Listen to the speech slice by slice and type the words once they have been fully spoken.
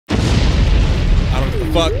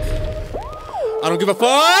fuck. I don't give a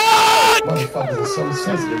fuck! Motherfuckers are so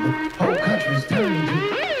sensitive, the whole country's turning into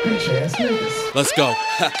bitch ass niggas. Let's go.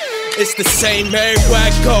 It's the same everywhere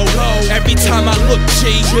I go. Every time I look, G,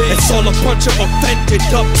 it's all a bunch of offended,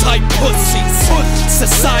 uptight pussies.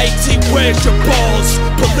 Society, where's your balls?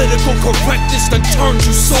 Political correctness done turned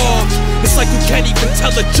you soft. It's like you can't even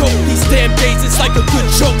tell a joke these damn days. It's like a good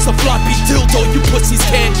joke's a floppy dildo you pussies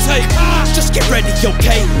can't take. Just get ready,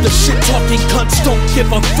 okay? The shit talking cunts don't give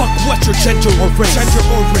a fuck what your gender or race.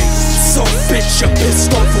 So bitch, you're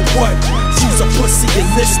pissed off for what? Use a pussy and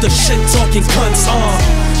this the shit talking cunts,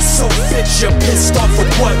 So bitch, you're pissed off for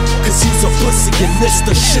what? Cause he's a pussy and this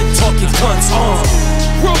the shit talking cunts,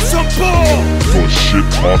 Roll some ball! The Shit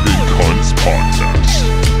Talking Cunts Podcast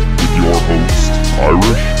with your host,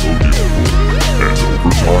 Irish O'Neill, and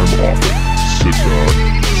Overtime Offense. Sit back,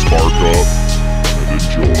 spark up, and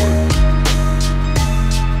enjoy.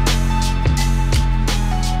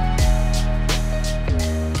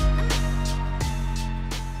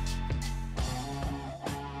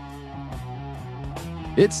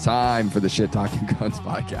 It's time for the Shit Talking Cunts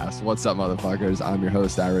Podcast. What's up, motherfuckers? I'm your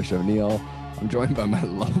host, Irish O'Neill. I'm joined by my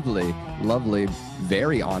lovely,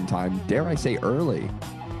 very on time, dare I say early,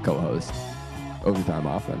 co-host, Overtime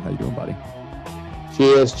Offense. How you doing, buddy?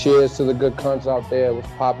 Cheers to the good cunts out there. What's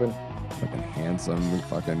popping? Fucking handsome,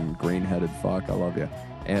 fucking green-headed fuck. I love you.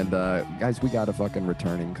 And guys, we got a fucking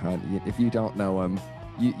returning cunt. If you don't know him,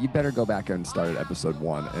 you better go back and start at episode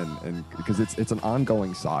 1, and because it's an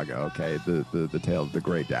ongoing saga. Okay, the tale of the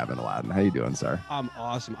great Dabbin Aladdin. How you doing, sir? I'm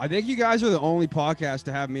awesome. I think you guys are the only podcast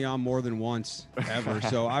to have me on more than once ever.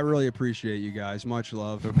 So I really appreciate you guys. Much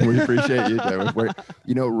love. We appreciate you too.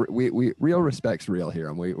 We real respect's real here,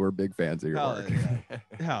 and we're big fans of your work. Yeah.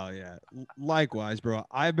 Hell yeah. Likewise, bro.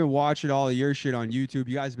 I've been watching all of your shit on YouTube.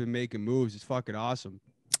 You guys have been making moves. It's fucking awesome.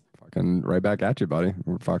 Fucking right back at you, buddy.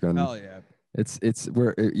 We're fucking. Hell yeah.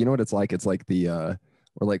 We're you know what it's like? It's like we're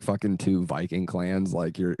like fucking two Viking clans.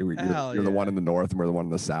 Like you're the one in the north and we're the one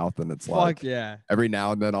in the south, and it's like fuck yeah. Every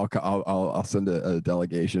now and then I'll send a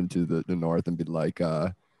delegation to the north and be like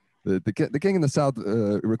the king in the south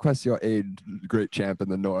requests your aid, great champ in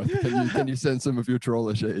the north. Can you send some of your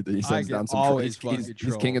trollish aid? He sends down some. He's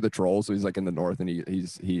king of the trolls, so he's like in the north, and he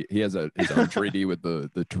has his own treaty with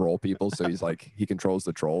the troll people. So he's like he controls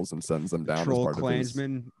the trolls and sends them down. Troll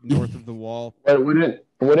clansmen north of the wall. But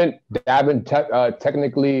wouldn't Dabbin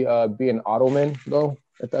technically be an Ottoman though?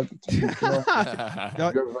 I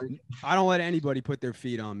don't let anybody put their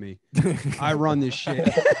feet on me. I run this shit.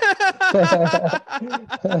 That's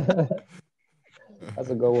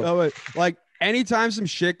a good one. No, like anytime some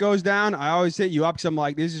shit goes down, I always hit you up because I'm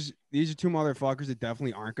like, these are two motherfuckers that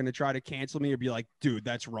definitely aren't going to try to cancel me or be like, dude,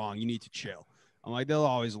 that's wrong. You need to chill. I'm like, they'll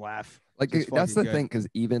always laugh. Like that's the thing, because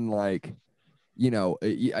even like,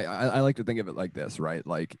 I like to think of it like this, right?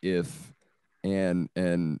 Like if okay,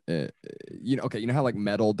 you know how like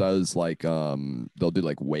metal does like they'll do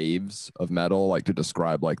like waves of metal like to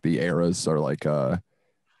describe like the eras, or like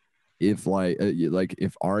if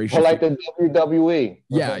if Ari Shafir, like the WWE.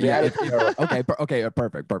 Okay,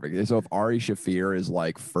 perfect. So if Ari Shafir is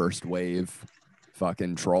like first wave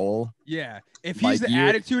fucking troll, yeah, if he's the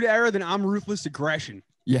attitude era, then I'm ruthless aggression.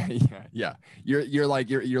 Yeah. You're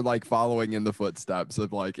like following in the footsteps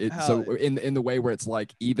of like it. So in the way where it's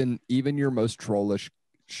like even your most trollish,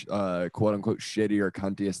 quote unquote shitty or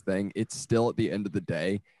cuntiest thing, it's still at the end of the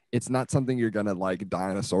day, it's not something you're gonna like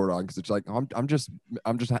die on a sword on, because it's like I'm just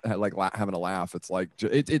like having a laugh. It's like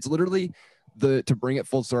it's literally to bring it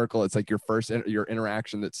full circle. It's like your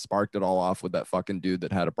interaction that sparked it all off with that fucking dude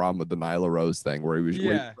that had a problem with the Nyla Rose thing, where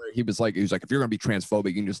he was like if you're gonna be transphobic,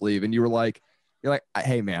 you can just leave, and you're like,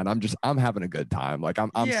 hey man, I'm having a good time. Like I'm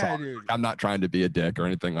sorry. Dude. I'm not trying to be a dick or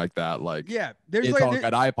anything like that. Like there's it's like, all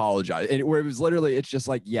good. I apologize. And where it was literally, it's just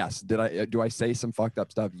like, yes, do I say some fucked up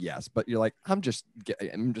stuff? Yes, but you're like, I'm just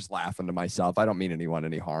laughing to myself. I don't mean anyone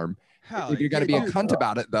any harm. If you're gonna be a cunt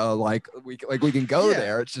about it though, like we can go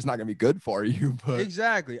there. It's just not gonna be good for you. But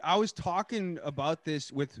exactly. I was talking about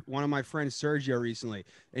this with one of my friends, Sergio, recently,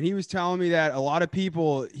 and he was telling me that a lot of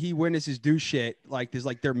people he witnesses do shit like this,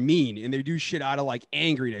 like they're mean and they do shit out of like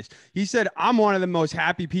angriness. He said, I'm one of the most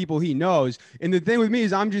happy people he knows, and the thing with me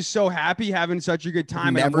is I'm just so happy, having such a good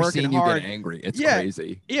time. I've never seen you get angry. It's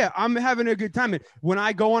crazy. Yeah, I'm having a good time, and when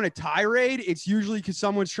I go on a tirade, it's usually because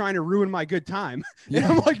someone's trying to ruin my good time. And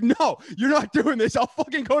I'm like, no, you're not doing this. I'll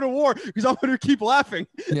fucking go to war because I'm gonna keep laughing.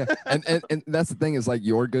 Yeah, and that's the thing, is like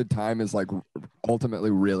your good time is like ultimately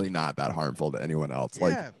really not that harmful to anyone else.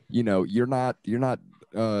 Like you're not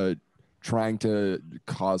trying to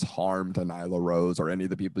cause harm to Nyla Rose or any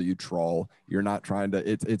of the people you troll. You're not trying to,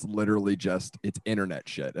 it's literally just, it's internet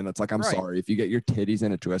shit. And it's like, I'm sorry if you get your titties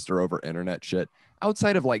in a twister over internet shit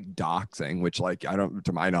outside of like doxing, which like, I don't,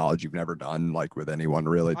 to my knowledge, you've never done like with anyone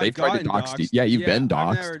really. They've tried to dox you. Yeah, you've been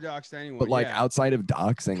doxed. I've never doxed anyone. But like outside of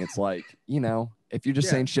doxing, it's like, you know, if you're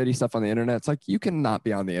just saying shitty stuff on the internet, it's like, you can not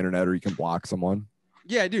be on the internet or you can block someone.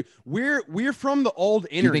 Yeah, dude, we're from the old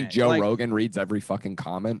internet. You think Joe Rogan reads every fucking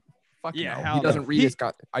comment? Fuck yeah, no. He doesn't read his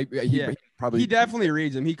he definitely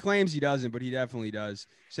reads them. He claims he doesn't, but he definitely does.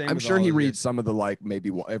 Same I'm sure he reads some of the like maybe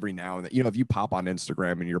every now and then. You know, if you pop on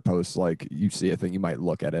Instagram and your posts like you see a thing, you might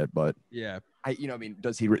look at it. But yeah, I mean,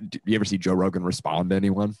 do you ever see Joe Rogan respond to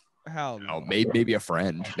anyone? Hell no. Maybe a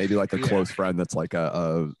friend, maybe like a close friend that's like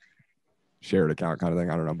a shared account kind of thing.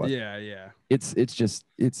 I don't know, but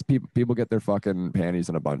it's people get their fucking panties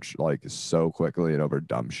in a bunch like so quickly and over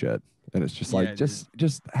dumb shit. And it's just like,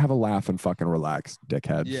 just have a laugh and fucking relax,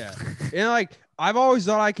 dickhead. Yeah. And like, I've always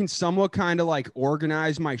thought I can somewhat kind of like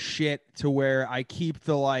organize my shit to where I keep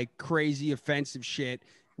the like crazy offensive shit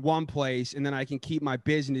one place and then I can keep my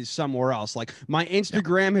business somewhere else. Like my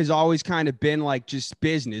Instagram has always kind of been like just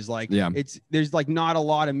business. Like there's like not a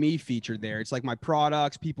lot of me featured there. It's like my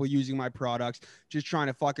products, people using my products, just trying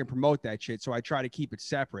to fucking promote that shit. So I try to keep it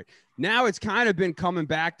separate. Now it's kind of been coming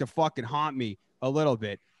back to fucking haunt me a little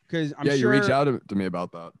bit. Because I'm sure you reached out to me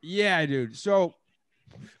about that. Yeah, dude. So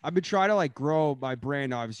I've been trying to like grow my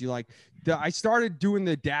brand. Obviously, like I started doing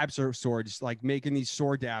the dab swords, like making these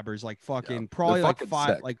sword dabbers, like fucking probably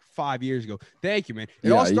like 5 years ago. Thank you, man.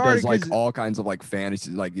 It all started he does like all kinds of like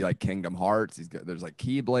fantasy, like Kingdom Hearts. There's like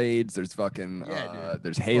Keyblades. There's fucking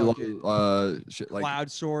there's Halo, shit like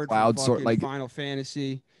Cloud Sword, like Final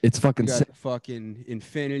Fantasy. It's fucking sick. Fucking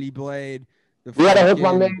Infinity Blade. We gotta hook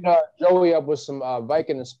my man Joey up with some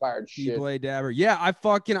Viking inspired shit. Blade dabber. Yeah,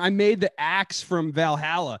 I made the axe from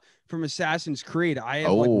Valhalla from Assassin's Creed. I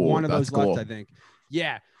have like one of those left, I think.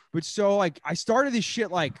 Yeah. But so like I started this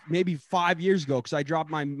shit like maybe 5 years ago because I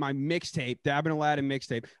dropped my mixtape, Dabbin Aladdin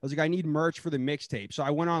mixtape. I was like, I need merch for the mixtape. So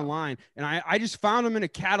I went online and I just found them in a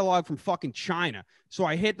catalog from fucking China. So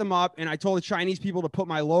I hit them up and I told the Chinese people to put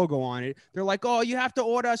my logo on it. They're like, oh, you have to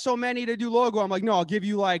order so many to do logo. I'm like, no, I'll give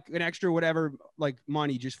you like an extra whatever, like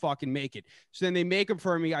money, just fucking make it. So then they make them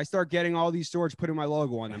for me. I start getting all these swords, putting my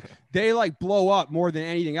logo on them. They like blow up more than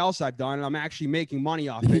anything else I've done. And I'm actually making money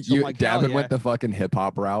off it. So like, Dabbin went the fucking hip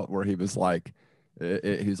hop route where he was like,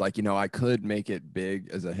 he's like, you know, I could make it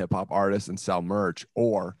big as a hip hop artist and sell merch,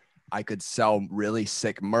 or I could sell really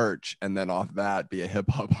sick merch and then off that be a hip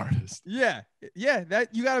hop artist. Yeah.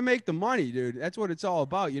 That you got to make the money, dude. That's what it's all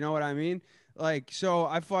about. You know what I mean? Like, so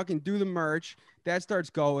I fucking do the merch that starts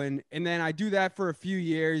going. And then I do that for a few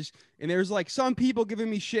years. And there's like some people giving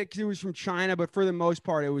me shit because it was from China, but for the most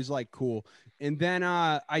part, it was like cool. And then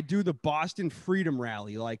I do the Boston Freedom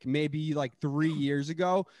Rally, like maybe like 3 years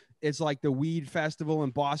ago. It's like the weed festival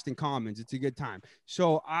in Boston Commons. It's a good time.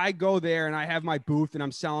 So I go there and I have my booth and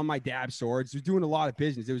I'm selling my dab swords. We're doing a lot of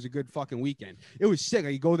business. It was a good fucking weekend. It was sick.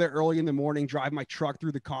 I go there early in the morning, drive my truck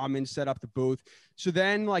through the Commons, set up the booth. So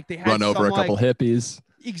then like they had run over a couple hippies.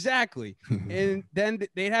 Exactly. And then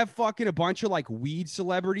they'd have fucking a bunch of like weed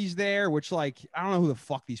celebrities there, which like, I don't know who the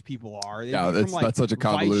fuck these people are. Yeah, that's such a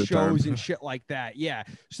convoluted shows term. And shit like that. Yeah.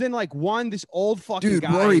 So then like this old fucking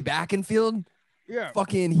guy. Rory Backenfield. Yeah.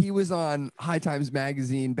 Fucking, he was on High Times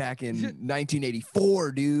magazine back in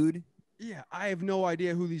 1984, dude. Yeah, I have no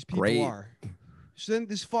idea who these people are. So then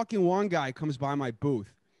this fucking one guy comes by my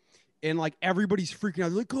booth, and like everybody's freaking out.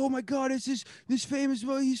 They're like, oh my god, it's this famous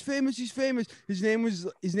boy. He's famous. His name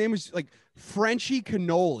was like Frenchie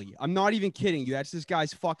Cannoli. I'm not even kidding you. That's this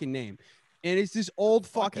guy's fucking name, and it's this old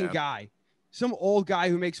fucking guy. Some old guy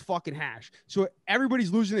who makes fucking hash. So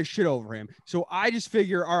everybody's losing their shit over him. So I just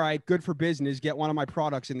figure, all right, good for business. Get one of my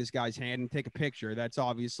products in this guy's hand and take a picture. That's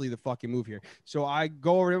obviously the fucking move here. So I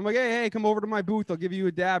go over to him, I'm like, hey, come over to my booth. I'll give you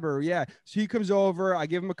a dabber. Yeah. So he comes over. I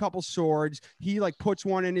give him a couple swords. He like puts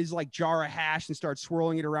one in his like jar of hash and starts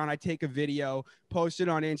swirling it around. I take a video, post it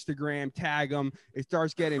on Instagram, tag him. It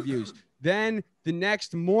starts getting views. Then the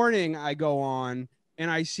next morning I go on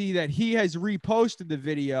and I see that he has reposted the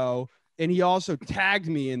video. And he also tagged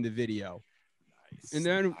me in the video. Nice. And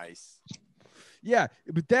then, yeah,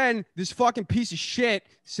 but then this fucking piece of shit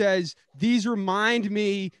says, these remind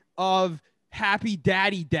me of Happy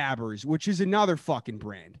Daddy Dabbers, which is another fucking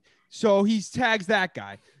brand. So he tags that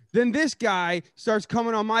guy. Then this guy starts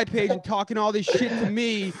coming on my page and talking all this shit to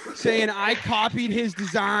me, saying I copied his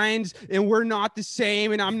designs and we're not the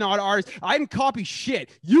same and I'm not artist. I didn't copy shit.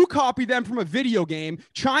 You copied them from a video game.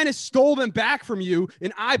 China stole them back from you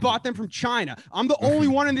and I bought them from China. I'm the only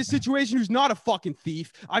one in this situation who's not a fucking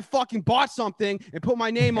thief. I fucking bought something and put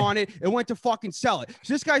my name on it and went to fucking sell it.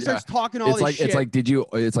 So this guy starts talking all this shit. It's like, did you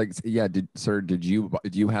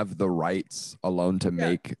have the rights alone to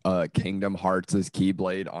make Kingdom Hearts'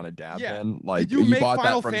 Keyblade on a dab pen? Like, did you bought make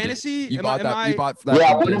Final that from Fantasy? You bought that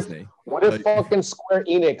from Disney. What if fucking Square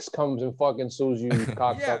Enix comes and fucking sues you,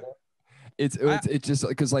 cocksucker? It's just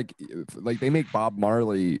because like they make Bob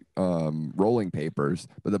Marley rolling papers,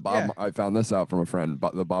 but I found this out from a friend,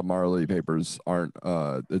 but the Bob Marley papers aren't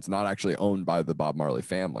it's not actually owned by the Bob Marley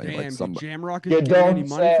family. Damn, like some Jamrock is getting any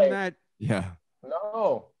money from that? Yeah.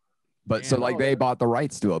 No. But so like they bought the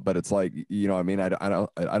rights to it, but it's like, you know what I mean? I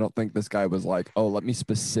don't think this guy was like, oh, let me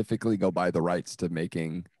specifically go buy the rights to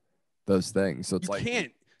making those things. So it's you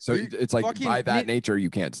can't. So it's like by that nature, you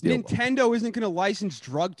can't steal Nintendo them. isn't going to license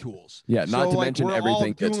drug tools. Yeah, not to mention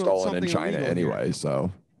everything gets stolen in China anyway. Here.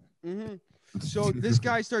 So, so this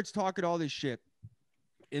guy starts talking all this shit.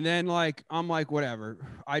 And then like, I'm like, whatever.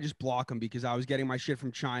 I just block him because I was getting my shit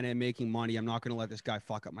from China and making money. I'm not going to let this guy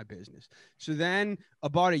fuck up my business. So then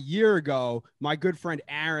about a year ago, my good friend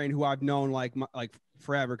Aaron, who I've known like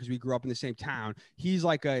forever because we grew up in the same town, he's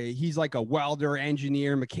like a welder,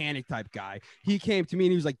 engineer, mechanic type guy. He came to me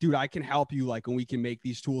and he was like, dude, I can help you, like, and we can make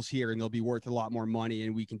these tools here and they'll be worth a lot more money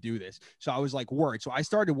and we can do this. So I was like, word. So I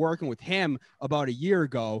started working with him about a year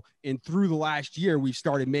ago, and through the last year we've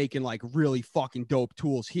started making like really fucking dope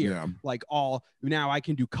tools here. Like all now I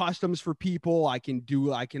can do customs for people. I can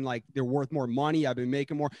like, they're worth more money. I've been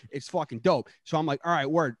making more. It's fucking dope. So I'm like, all right,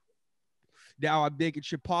 word. Now I'm making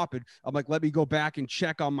shit popping. I'm like, let me go back and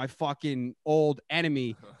check on my fucking old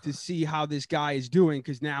enemy to see how this guy is doing,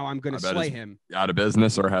 because now I'm gonna slay him. Out of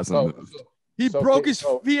business or hasn't moved? He broke his.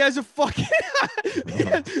 He has a fucking.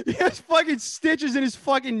 he has fucking stitches in his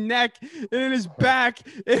fucking neck and in his back.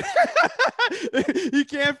 He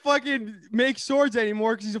can't fucking make swords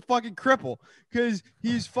anymore because he's a fucking cripple. Because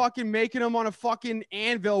he's fucking making them on a fucking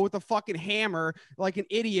anvil with a fucking hammer like an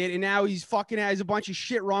idiot, and now he's fucking has a bunch of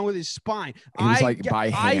shit wrong with his spine. He's like by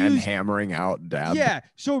hand hammering out dab. Yeah.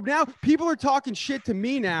 So now people are talking shit to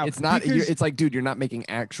me now. It's not. It's like, dude, you're not making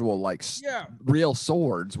actual like real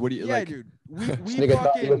swords. What do you like? Dude. We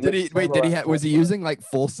fucking, was he using like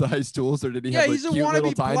full size tools, or did he have like he's a cute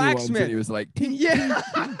little wannabe tiny blacksmith. ones? And he was like,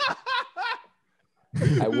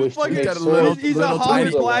 I wish he's little a hobby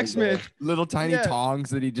blacksmith. Little tiny tongs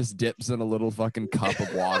that he just dips in a little fucking cup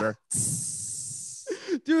of water.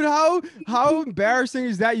 Dude, how embarrassing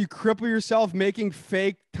is that? You cripple yourself making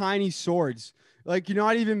fake tiny swords. Like, you're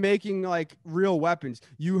not even making like real weapons.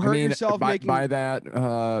 You hurt yourself making by that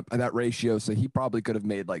ratio. So he probably could have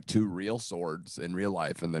made like 2 real swords in real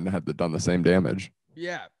life and then done the same damage.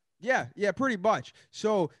 Yeah, pretty much.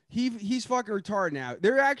 So he's fucking retarded now.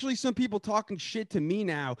 There are actually some people talking shit to me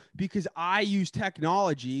now because I use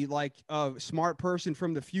technology like a smart person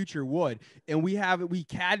from the future would, and we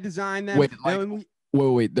CAD design them.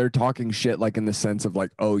 Wait, they're talking shit like in the sense of like,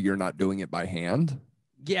 oh, you're not doing it by hand.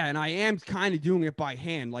 Yeah, and I am kind of doing it by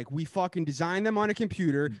hand. Like, we fucking design them on a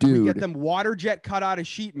computer. Dude. We get them water jet cut out of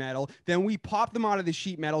sheet metal. Then we pop them out of the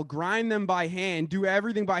sheet metal, grind them by hand, do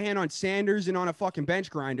everything by hand on sanders and on a fucking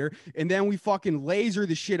bench grinder. And then we fucking laser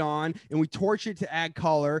the shit on and we torch it to add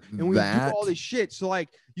color. And we do all this shit. So, like,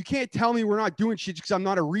 you can't tell me we're not doing shit because I'm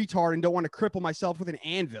not a retard and don't want to cripple myself with an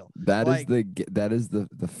anvil. That is the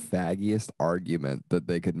faggiest argument that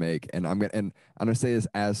they could make. And I'm gonna say this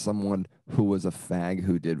as someone who was a fag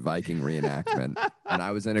who did Viking reenactment, and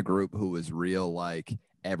I was in a group who was real like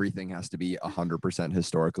everything has to be 100%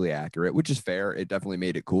 historically accurate, which is fair. It definitely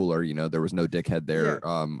made it cooler. You know, there was no dickhead there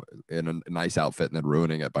in a nice outfit and then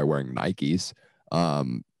ruining it by wearing Nikes.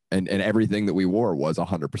 And everything that we wore was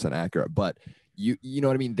 100% accurate. But you know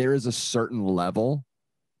what I mean? There is a certain level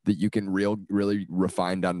that you can really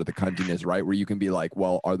refine down to the cuntiness, right? Where you can be like,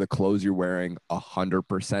 well, are the clothes you're wearing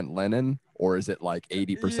 100% linen, or is it like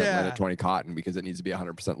 80% linen, 20 cotton, because it needs to be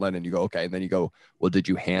 100% linen? You go, okay. And then you go, well, did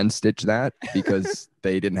you hand stitch that? Because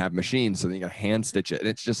they didn't have machines. So then you got to hand stitch it. And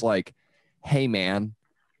it's just like, hey man,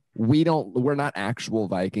 we're not actual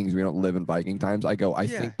Vikings. We don't live in Viking times. I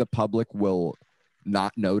think the public will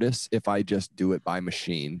not notice if I just do it by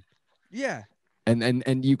machine. Yeah.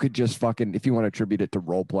 And you could just fucking, if you want to attribute it to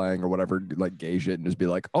role playing or whatever, like gay shit, and just be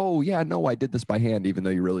like, oh yeah, no, I did this by hand, even though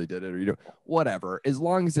you really did it, or you know, whatever. As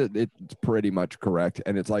long as it's pretty much correct,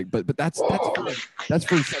 and it's like, but that's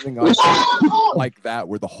for something else like that,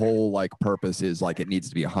 where the whole like purpose is like it needs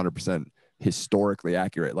to be 100% historically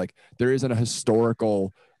accurate. Like there isn't a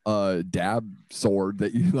historical dab sword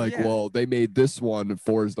that you like. Yeah. Well, they made this one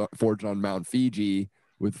forged on Mount Fiji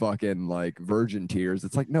with fucking like virgin tears.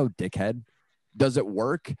 It's like, no, dickhead. Does it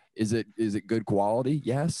work? Is it good quality?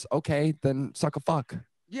 Yes. Okay, then suck a fuck.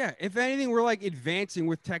 Yeah, if anything, we're like advancing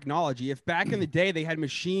with technology. If back in the day they had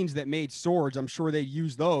machines that made swords, I'm sure they'd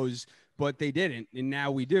use those, but they didn't, and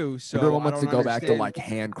now we do. So everyone wants to go back to like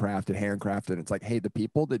handcrafted. It's like, hey, the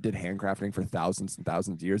people that did handcrafting for thousands and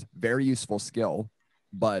thousands of years, very useful skill,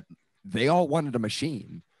 but they all wanted a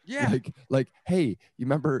machine. Yeah. Like, hey, you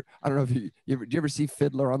remember? I don't know if did you ever see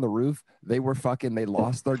Fiddler on the Roof? They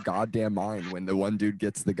lost their goddamn mind when the one dude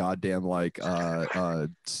gets the goddamn like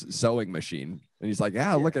sewing machine, and he's like,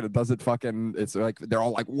 yeah, look at it, does it fucking? It's like they're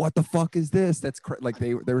all like, what the fuck is this? That's like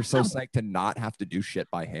they were so psyched to not have to do shit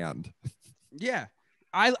by hand. Yeah.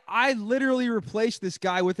 I literally replaced this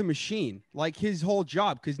guy with a machine, like his whole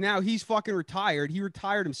job, because now he's fucking retired. He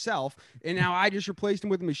retired himself, and now I just replaced him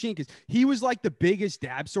with a machine because he was like the biggest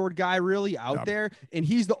dab sword guy really out there, and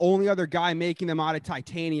he's the only other guy making them out of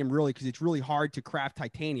titanium, really, because it's really hard to craft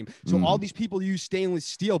titanium. So all these people use stainless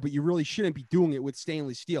steel, but you really shouldn't be doing it with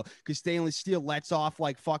stainless steel because stainless steel lets off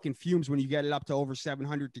like fucking fumes when you get it up to over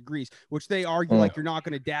 700 degrees, which they argue like you're not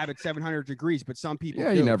going to dab at 700 degrees, but some people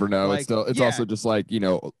do. You never know. Like, it's also just like, you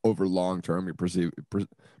know, over long term, you're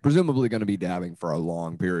presumably going to be dabbing for a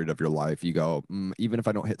long period of your life. You go, even if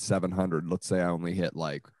I don't hit 700, let's say I only hit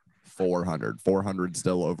like 400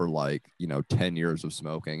 still over like, you know, 10 years of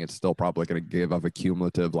smoking. It's still probably going to give off a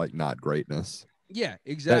cumulative like not greatness. Yeah,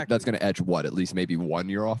 exactly. That's going to etch what, at least maybe 1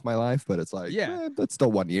 year off my life, but it's like, that's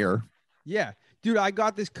still 1 year. Yeah. Dude, I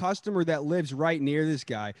got this customer that lives right near this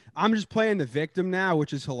guy. I'm just playing the victim now,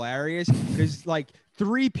 which is hilarious because like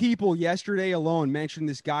 3 people yesterday alone mentioned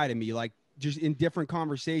this guy to me, like just in different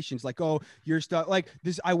conversations, like, oh, your stuff like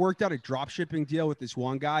this. I worked out a drop shipping deal with this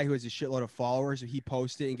one guy who has a shitload of followers. So he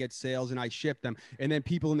posts it and gets sales and I ship them. And then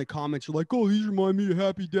people in the comments are like, oh, these remind me of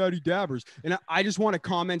Happy Daddy Dabbers. And I just want to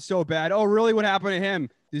comment so bad. Oh, really? What happened to him?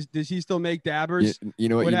 Does he still make dabbers? You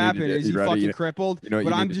know what happened? Is he fucking crippled? You know what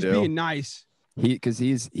but I'm just being nice. Because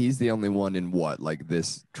he's the only one in what, like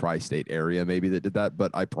this tri-state area maybe that did that, but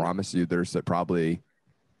I promise you there's probably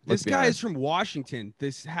this guy is from Washington,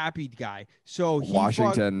 this happy guy. So he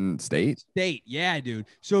Washington State, yeah, dude.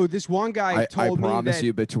 So this one guy told me I promise that,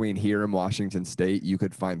 you between here and Washington State you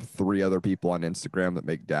could find 3 other people on Instagram that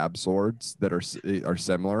make dab swords that are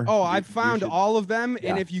similar. Oh, I've found all of them,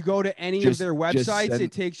 and if you go to any of their websites,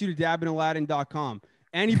 it takes you to dabbinaladdin.com.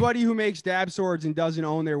 Anybody who makes dab swords and doesn't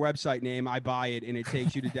own their website name, I buy it, and it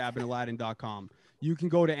takes you to dabbinaladdin.com. You can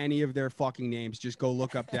go to any of their fucking names. Just go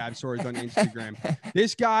look up dab swords on Instagram.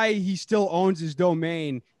 This guy, he still owns his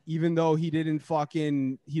domain, even though he didn't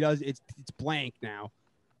fucking, it's blank now.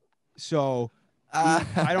 So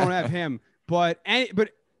I don't have him. But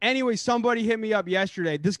anyway, somebody hit me up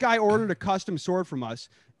yesterday. This guy ordered a custom sword from us.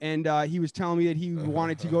 And he was telling me that he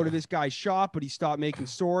wanted to go to this guy's shop, but he stopped making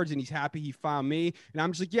swords, and he's happy he found me. And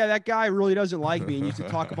I'm just like, yeah, that guy really doesn't like me and used to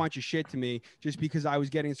talk a bunch of shit to me just because I was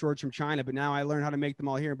getting swords from China. But now I learned how to make them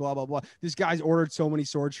all here, blah, blah, blah. This guy's ordered so many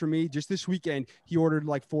swords from me. Just this weekend, he ordered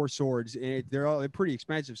like 4 swords, and they're pretty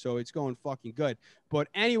expensive, so it's going fucking good. But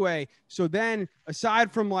anyway, so then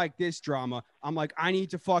aside from like this drama, I'm like, I need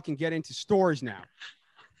to fucking get into stores now.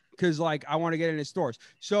 Because like I want to get into stores.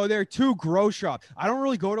 So there are 2 grow shops. I don't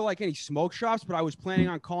really go to like any smoke shops, but I was planning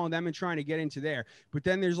on calling them and trying to get into there. But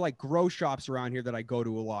then there's like grow shops around here that I go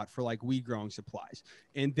to a lot for like weed growing supplies.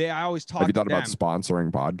 And I always talk to them. Have you thought about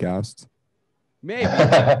sponsoring podcasts? Maybe.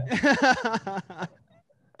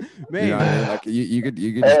 Maybe. You know what I mean? Like you could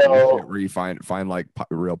just do shit where you find like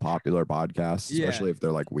real popular podcasts, especially if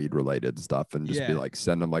they're like weed related stuff, and just be like,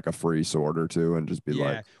 send them like a free sword or 2 and just be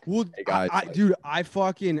like, well, hey guys, dude, I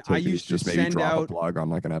used to just maybe send drop out a plug on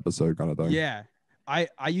like an episode kind of thing. Yeah.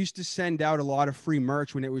 I used to send out a lot of free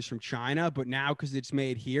merch when it was from China, but now because it's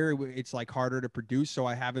made here, it's like harder to produce. So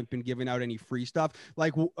I haven't been giving out any free stuff.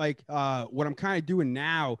 Like what I'm kind of doing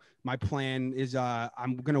now, my plan is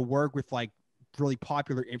I'm going to work with like really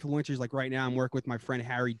popular influencers. Like right now I'm working with my friend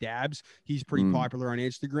Harry Dabs. He's pretty popular on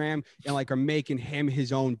Instagram, and like I'm making him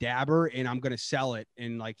his own dabber, and I'm going to sell it,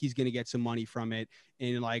 and like he's going to get some money from it.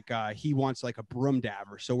 And like he wants like a broom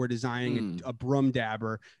dabber, so we're designing a broom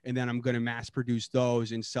dabber, and then I'm going to mass produce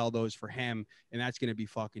those and sell those for him, and that's going to be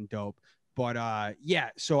fucking dope. But yeah,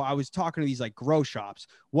 so I was talking to these like grow shops.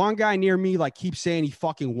 One guy near me like keeps saying he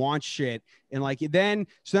fucking wants shit. And like then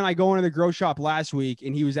I go into the grow shop last week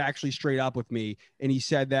and he was actually straight up with me. And he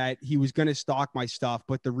said that he was going to stock my stuff.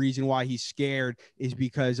 But the reason why he's scared is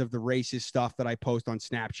because of the racist stuff that I post on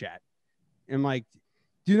Snapchat. And I'm like,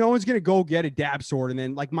 dude, no one's going to go get a dab sword. And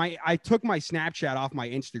then like I took my Snapchat off my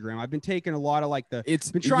Instagram. I've been taking a lot of like been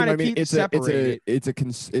trying to keep it separated.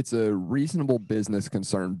 It's a reasonable business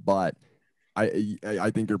concern, but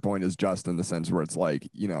I think your point is just in the sense where it's like,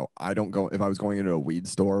 you know, I don't go, if I was going into a weed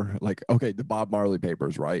store, like, okay, the Bob Marley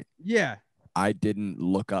papers, right? Yeah. I didn't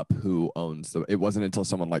look up who owns them. It wasn't until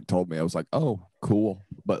someone like told me, I was like, oh, cool.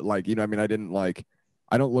 But like, you know, I mean, I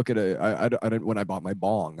don't look at I didn't, when I bought my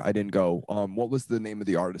bong, I didn't go, what was the name of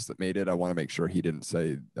the artist that made it? I want to make sure he didn't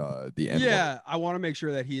say the N-word. Yeah, I want to make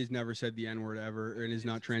sure that he has never said the N-word ever and is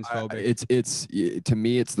not transphobic. It's to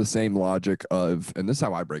me, it's the same logic of, and this is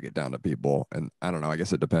how I break it down to people. And I don't know, I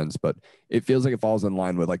guess it depends, but it feels like it falls in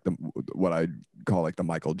line with like what I call like the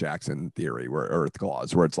Michael Jackson theory, where Earth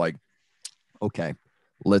clause, where it's like, okay,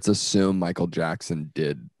 let's assume Michael Jackson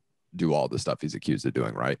did do all the stuff he's accused of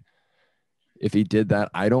doing, right? If he did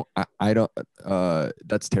that, I don't,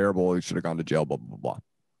 that's terrible. He should have gone to jail, blah, blah, blah.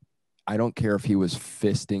 I don't care if he was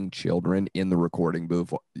fisting children in the recording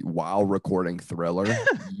booth while recording Thriller.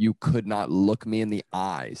 You could not look me in the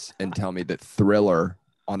eyes and tell me that Thriller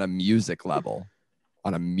on a music level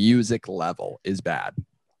is bad.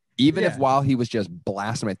 Even if while he was just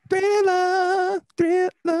blasting it,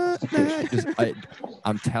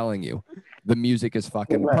 I'm telling you, the music is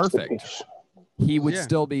fucking perfect. He would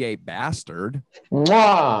still be a bastard,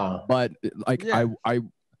 but like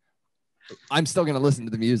I'm still gonna listen to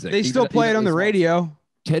the music. They still play it on the radio.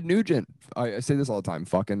 Ted Nugent, I say this all the time,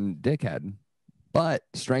 fucking dickhead, but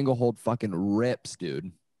Stranglehold fucking rips,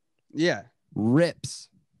 dude. Yeah, rips.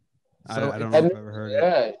 So, I don't know if I've ever heard it.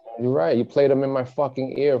 Yeah, you're right. You played them in my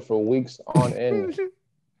fucking ear for weeks on end.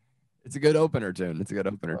 It's a good opener tune. But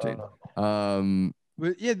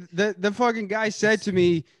yeah, the fucking guy said to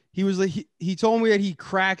me, he was like, he told me that he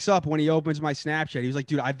cracks up when he opens my Snapchat. He was like,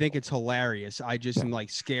 dude, I think it's hilarious. I just am like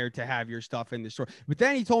scared to have your stuff in the store. But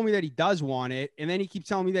then he told me that he does want it. And then he keeps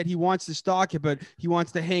telling me that he wants to stock it, but he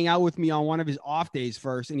wants to hang out with me on one of his off days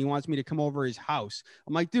first. And he wants me to come over his house.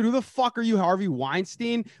 I'm like, dude, who the fuck are you, Harvey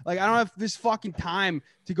Weinstein? Like, I don't have this fucking time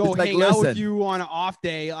to go hang out with you on an off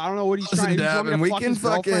day. I don't know what he's trying to do. We can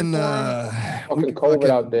fucking COVID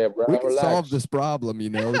out there, bro. We can solve this problem, you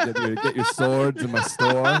know. Get your swords in my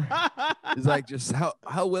store. He's like, just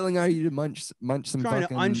how willing are you to munch some trying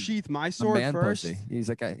fucking to unsheath my sword man first? Pussy. He's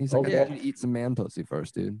like, I need you to eat some man pussy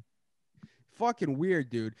first, dude. Fucking weird,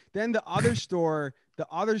 dude. Then the other store,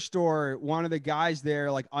 one of the guys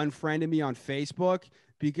there like unfriended me on Facebook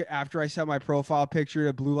because after I set my profile picture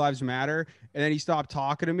to Blue Lives Matter, and then he stopped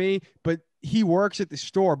talking to me. But he works at the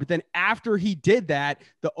store. But then after he did that,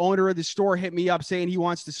 the owner of the store hit me up saying he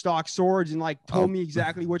wants to stock swords and like told me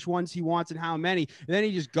exactly which ones he wants and how many. And then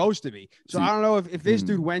he just ghosted me. So I don't know if this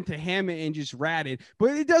dude went to him and just ratted,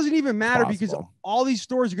 but it doesn't even matter because all these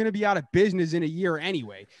stores are going to be out of business in a year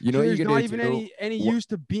anyway. You know, so there's not even any use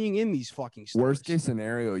to being in these fucking stores. Worst case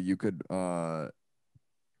scenario, you could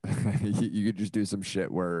you could just do some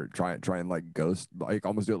shit where try and like ghost, like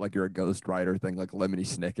almost do it like you're a ghost writer thing, like Lemony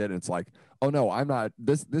Snicket. And it's like, oh no, I'm not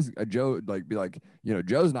this Joe, like be like, you know,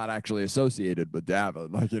 Joe's not actually associated with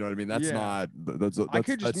Dabbin, like, you know what I mean? That's not I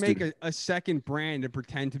could just make a second brand and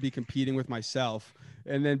pretend to be competing with myself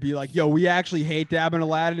and then be like, yo, we actually hate Dabbin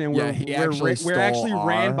Aladdin and we're actually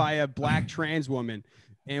ran by a black trans woman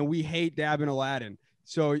and we hate Dabbin Aladdin.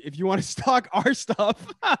 So if you want to stock our stuff,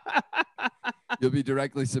 you'll be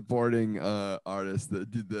directly supporting artists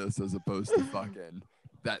that do this as opposed to fucking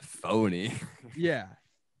that phony. Yeah.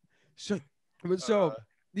 So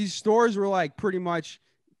these stores were like pretty much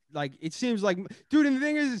like, it seems like, dude, and the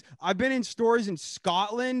thing is I've been in stores in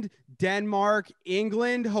Scotland, Denmark,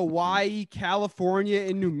 England, Hawaii, California,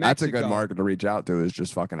 and New Mexico. That's a good market to reach out to, is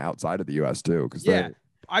just fucking outside of the US too. Because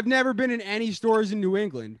I've never been in any stores in New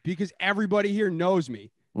England because everybody here knows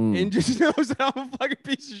me and just knows that I'm a fucking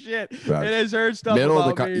piece of shit and has heard stuff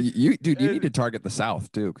about me. You need to target the South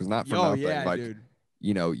too, because not for nothing. Yeah, like, dude.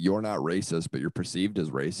 You know, you're not racist, but you're perceived as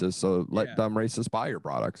racist. So let dumb racists buy your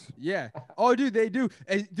products. Yeah. Oh, dude, they do.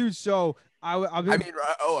 Dude, so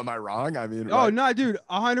am I wrong? I mean, oh, no, dude,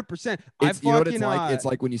 100%. You know what it's like? It's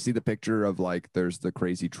like when you see the picture of like, there's the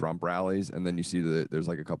crazy Trump rallies, and then you see there's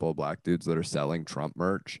like a couple of black dudes that are selling Trump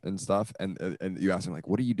merch and stuff. And you ask them like,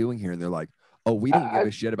 what are you doing here? And they're like, oh, we don't give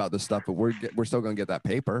a shit about this stuff, but we're still going to get that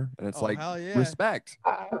paper. And it's like, respect.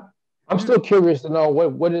 I'm still curious to know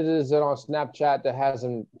what it is that on Snapchat that has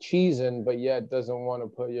him cheesing, but yet doesn't want to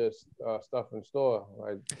put your stuff in store.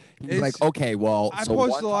 Like, he's like, okay, well, I so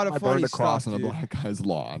post a lot of I funny burned a cross stuff, on a dude. black guy's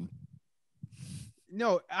lawn.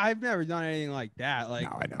 No, I've never done anything like that.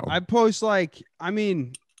 Like, No, I know. I post like, I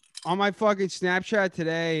mean, on my fucking Snapchat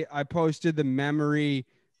today, I posted the memory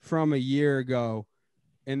from a year ago,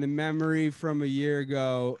 and the memory from a year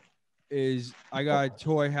ago is I got a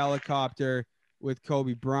toy helicopter with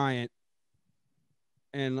Kobe Bryant.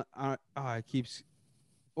 And it keeps.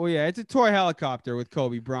 Oh yeah, it's a toy helicopter with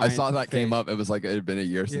Kobe Bryant. I saw that came face. up. It was like it had been a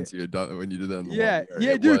year since you had done it when you did that. In the Yeah, 1 year.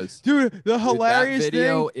 yeah, It dude, was. dude. The hilarious that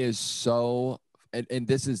video thing is so, and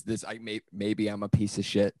this. Maybe I'm a piece of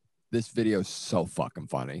shit. This video is so fucking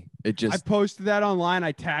funny. It I just posted that online.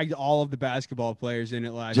 I tagged all of the basketball players in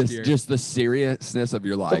it last year. just the seriousness of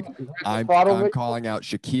your like. I'm calling out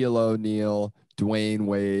Shaquille O'Neal, Dwayne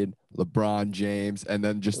Wade, LeBron James, and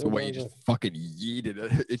then just the way you just fucking yeeted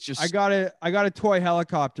it. It's just I got a toy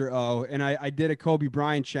helicopter. And I did a Kobe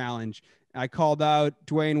Bryant challenge. I called out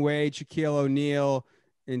Dwayne Wade, Shaquille O'Neal,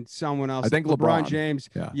 and someone else. I think LeBron LeBron. James.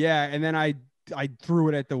 Yeah. And then I threw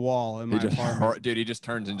it at the wall in my apartment. Dude, he just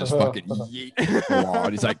turns and just fucking yeet the wall.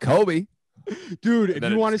 And he's like, Kobe. Dude, And if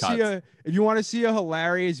then you it want to just see a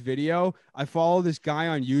hilarious video, I follow this guy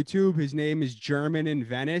on YouTube. His name is German in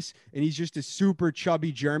Venice, and he's just a super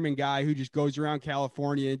chubby German guy who just goes around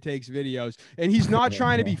California and takes videos. And he's not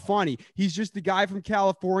trying to be funny. He's just the guy from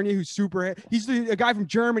California who's a guy from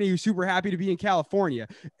Germany who's super happy to be in California.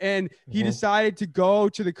 And he decided to go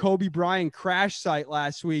to the Kobe Bryant crash site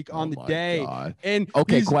last week on the day. God. And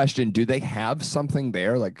okay, question: do they have something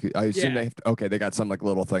there? Like, I assume they have they got some like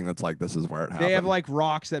little thing that's like this is where it happened. They have like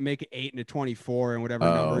rocks that make it 8 and a 24 and whatever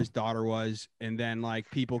number his daughter was. And then like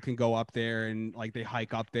people can go up there and like they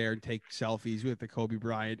hike up there and take selfies with the Kobe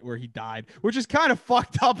Bryant where he died, which is kind of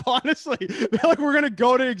fucked up, honestly. They're like, we're going to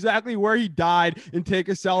go to exactly where he died and take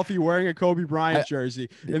a selfie wearing a Kobe Bryant jersey.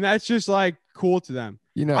 And that's just like cool to them.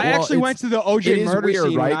 You know, I actually went to the OJ murder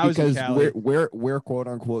scene right? when I was in because Cali. we're quote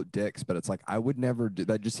unquote dicks, but it's like I would never do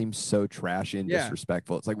that. Just seems so trashy and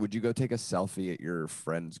disrespectful. It's like, would you go take a selfie at your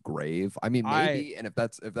friend's grave? I mean, maybe. And if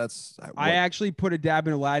that's I actually put a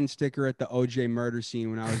Dabbin Aladdin sticker at the OJ murder scene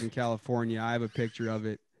when I was in California. I have a picture of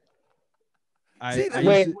it.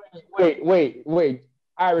 Wait.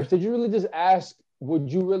 Irish, did you really just ask,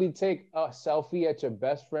 would you really take a selfie at your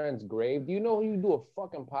best friend's grave? Do you know who you do a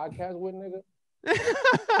fucking podcast with, nigga?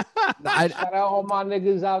 Shout out all my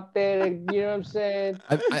niggas out there. You know what I'm saying?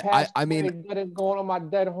 I mean, going on my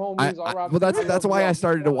dead homies. Well, that's why I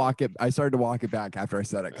started to walk it. I started to walk it back after I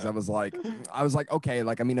said it because I was like, okay,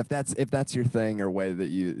 like I mean, if that's your thing or way that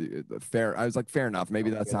you fair, I was like, fair enough. Maybe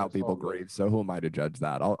that's how people grieve. So who am I to judge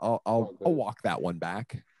that? I'll walk that one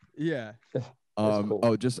back. Yeah.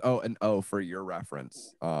 Cool. For your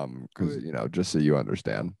reference, because you know, just so you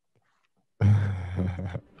understand.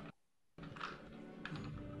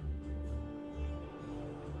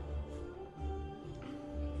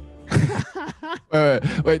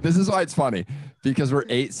 Wait, this is why it's funny because we're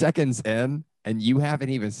 8 seconds in and you haven't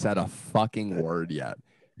even said a fucking word yet.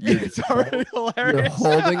 It's already hilarious. You're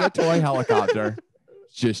holding a toy helicopter,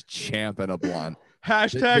 just champing a blunt.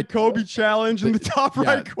 Hashtag Kobe challenge in the top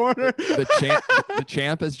right corner. The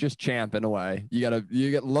champ is just champing away.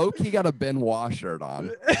 You get low-key got a Benoit shirt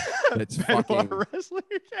on. It's fucking wrestling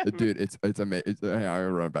again. Dude, it's amazing. I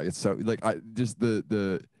remember back. It's so like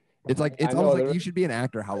it's like it's almost like you should be an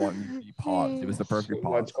actor. How long you paused? It was the perfect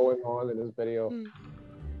pause. What's going on in this video?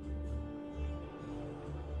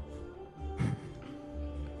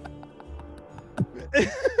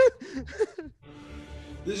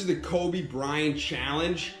 This is the Kobe Bryant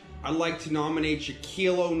challenge. I'd like to nominate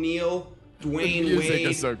Shaquille O'Neal, Dwayne Wade,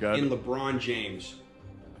 and LeBron James.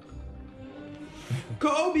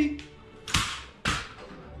 Kobe.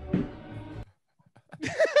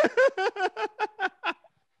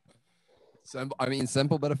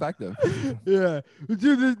 Simple but effective. Yeah,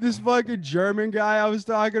 dude, this fucking German guy I was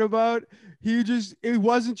talking about, it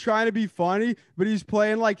wasn't trying to be funny, but he's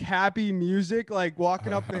playing like happy music, like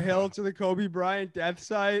walking up the hill to the Kobe Bryant death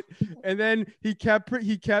site, and then he kept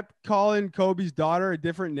calling Kobe's daughter a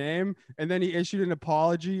different name, and then he issued an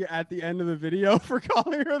apology at the end of the video for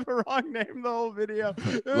calling her the wrong name the whole video.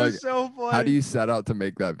 It was so funny. How do you set out to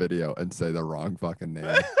make that video and say the wrong fucking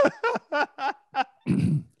name?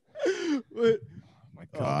 Oh my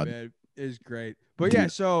God. Oh, man, it's great. But yeah,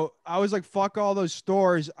 so I was like, fuck all those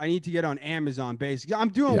stores. I need to get on Amazon basically. I'm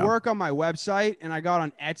doing work on my website and I got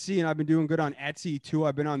on Etsy and I've been doing good on Etsy too.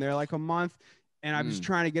 I've been on there like a month and I'm just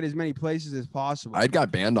trying to get as many places as possible. I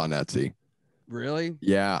got banned on Etsy. Really?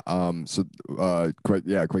 Yeah.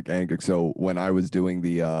 Quick anecdote. So when I was doing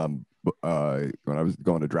the when I was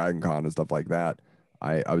going to Dragon Con and stuff like that,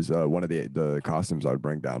 I was one of the costumes I would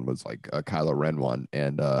bring down was like a Kylo Ren one,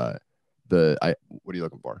 and what are you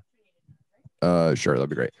looking for? Sure, that'd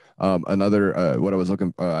be great. Another what I was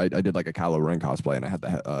looking I did like a Kylo Ren cosplay, and I had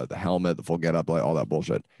the helmet, the full getup, like all that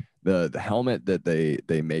bullshit. The helmet that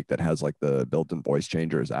they make that has like the built-in voice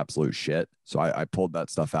changer is absolute shit. So I pulled that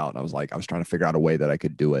stuff out, and I was trying to figure out a way that I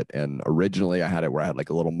could do it. And originally I had it where I had like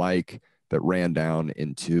a little mic that ran down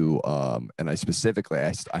into and I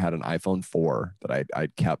had an iPhone 4 that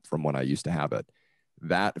I'd kept from when I used to have it.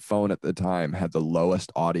 That phone at the time had the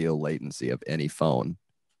lowest audio latency of any phone.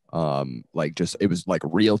 It was like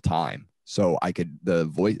real time. So the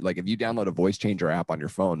voice, like if you download a voice changer app on your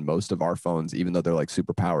phone, most of our phones, even though they're like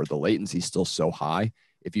super powered, the latency is still so high.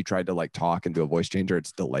 If you tried to like talk into a voice changer,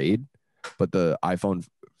 it's delayed. But the iPhone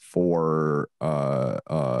 4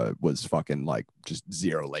 was fucking like just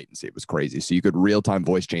zero latency. It was crazy. So you could real time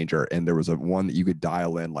voice changer, and there was one that you could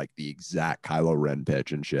dial in like the exact Kylo Ren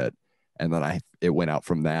pitch and shit. And then it went out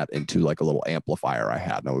from that into like a little amplifier I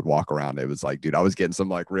had, and I would walk around. It was like, dude, I was getting some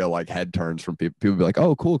like real like head turns from people. People would be like,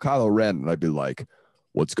 "Oh, cool, Kylo Ren," and I'd be like,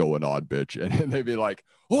 "What's going on, bitch?" And they'd be like,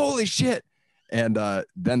 "Holy shit!" And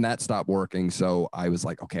then that stopped working. So I was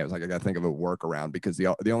like, okay, I gotta think of a workaround, because the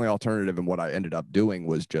only alternative and what I ended up doing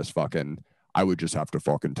was just I would just have to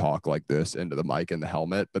fucking talk like this into the mic and the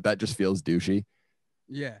helmet, but that just feels douchey.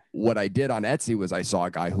 Yeah. What I did on Etsy was I saw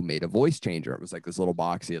a guy who made a voice changer. It was like this little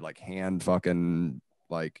box. He had like hand fucking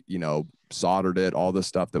like, soldered it, all this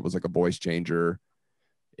stuff that was like a voice changer.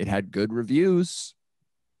 It had good reviews.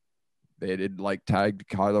 They did like tagged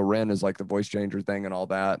Kylo Ren as like the voice changer thing and all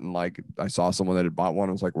that. And like I saw someone that had bought one.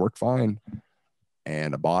 It was like, worked fine.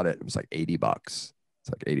 And I bought it. It was like $80. It's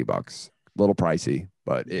like $80. A little pricey,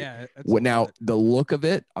 but now the look of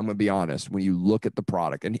it, I'm gonna be honest, when you look at the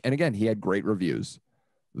product, and again, he had great reviews.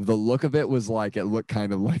 The look of it was like, it looked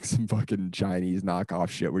kind of like some fucking Chinese knockoff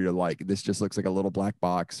shit where you're like, this just looks like a little black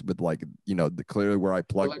box with like, clearly where I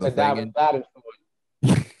plugged the thing in.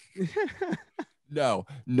 No,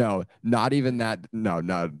 not even that. No,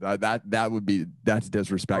 that's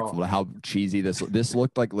disrespectful to how cheesy this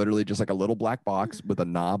looked like. Literally just like a little black box with a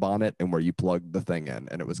knob on it and where you plug the thing in.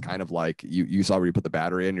 And it was kind of like you saw where you put the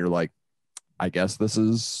battery in. You're like, I guess this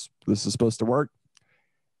is supposed to work.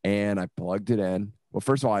 And I plugged it in. Well,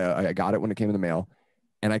 first of all, I got it when it came in the mail,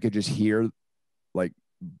 and I could just hear like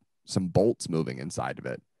some bolts moving inside of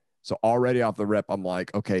it. So already off the rip, I'm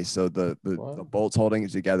like, okay, so the bolts holding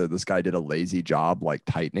it together, this guy did a lazy job like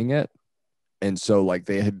tightening it. And so like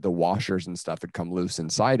they had the washers and stuff had come loose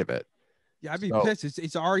inside of it. Yeah, I'd be pissed.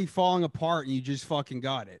 It's already falling apart and you just fucking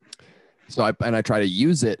got it. So I try to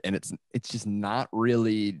use it, and it's just not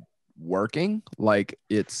really working. Like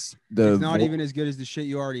it's not even as good as the shit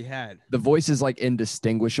you already had. The voice is like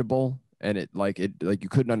indistinguishable, and it you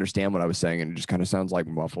couldn't understand what I was saying, and it just kind of sounds like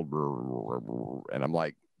muffled. And I'm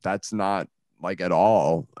like, that's not like at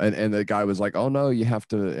all. And the guy was like, oh no, you have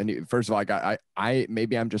to. And first of all, I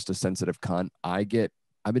maybe I'm just a sensitive cunt. I've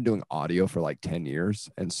been doing audio for like 10 years.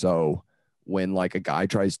 And so when like a guy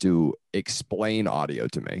tries to explain audio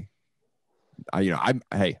to me,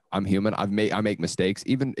 I'm human. I make mistakes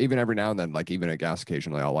even every now and then, like even at gas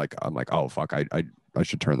occasionally I'm like, oh fuck, I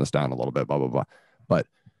should turn this down a little bit, blah, blah, blah. But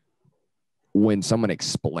when someone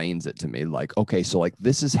explains it to me, like, okay, so like,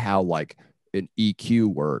 this is how like an EQ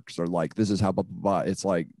works, or like, this is how blah, blah, blah. It's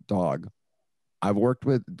like, dog, I've worked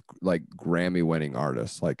with like Grammy winning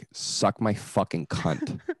artists, like suck my fucking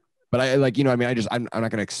cunt. But I like, I'm not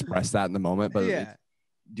going to express that in the moment, but yeah.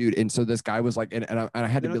 Dude, and so this guy was like, and I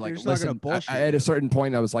had to be like, listen, I at a certain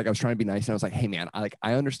point, I was trying to be nice, and I was like, hey man,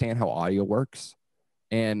 I understand how audio works,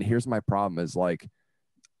 and here's my problem is like,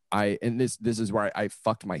 this is where I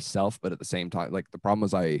fucked myself, but at the same time, like the problem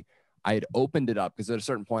was I had opened it up, because at a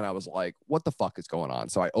certain point I was like, what the fuck is going on?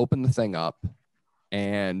 So I opened the thing up,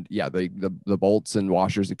 and yeah, the bolts and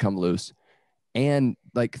washers had come loose. And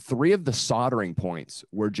like 3 of the soldering points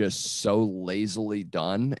were just so lazily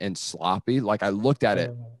done and sloppy. Like I looked at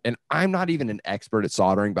it, and I'm not even an expert at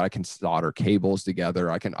soldering, but I can solder cables together.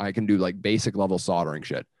 I can do like basic level soldering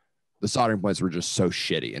shit. The soldering points were just so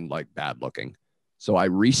shitty and like bad looking. So I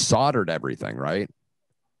resoldered everything, right?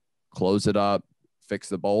 Close it up, fix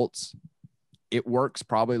the bolts. It works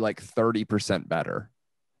probably like 30% better,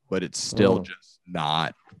 but it's still just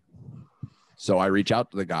not. So I reach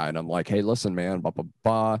out to the guy, and I'm like, hey, listen, man, blah, blah,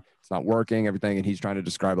 blah. It's not working, everything. And he's trying to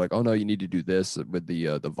describe like, oh no, you need to do this with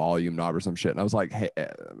the volume knob or some shit. And I was like, hey,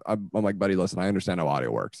 I'm like, buddy, listen, I understand how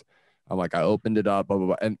audio works. I'm like, I opened it up, blah,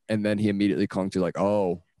 blah, blah. And then he immediately clung to like,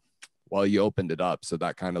 oh, well, you opened it up, so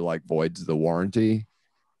that kind of like voids the warranty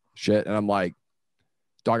shit. And I'm like,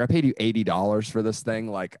 dog, I paid you $80 for this thing.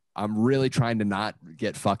 Like, I'm really trying to not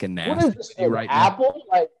get fucking nasty. What is this thing, right Apple?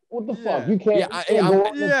 Like, what the fuck? You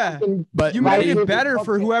can't. But you made it better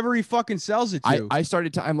for whoever he fucking sells it to. I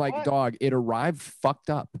started to, I'm like, What? dog, it arrived fucked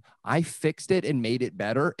up. I fixed it and made it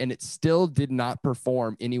better, and it still did not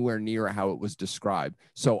perform anywhere near how it was described.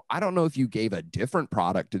 So I don't know if you gave a different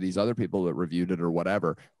product to these other people that reviewed it or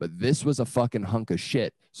whatever, but this was a fucking hunk of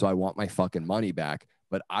shit. So I want my fucking money back.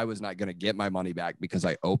 But I was not going to get my money back because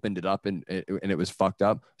I opened it up and it was fucked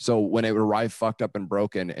up. So when it arrived fucked up and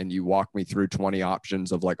broken, and you walked me through 20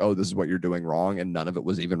 options of like, oh, this is what you're doing wrong, and none of it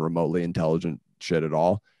was even remotely intelligent shit at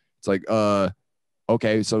all. It's like,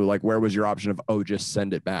 okay, so like, where was your option of, oh, just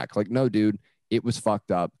send it back? Like, no, dude, it was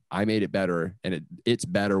fucked up. I made it better, and it's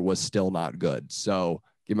better was still not good. So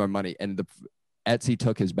give my money. And the Etsy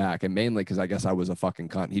took his back, and mainly because I guess I was a fucking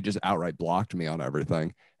cunt. He just outright blocked me on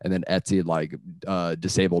everything, and then Etsy like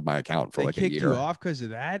disabled my account for like a year. Kicked you off because of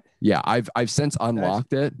that? Yeah, I've since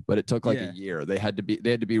unlocked it, but it took like a year. They had to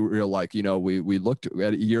be real, like, you know, we looked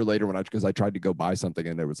at a year later because I tried to go buy something,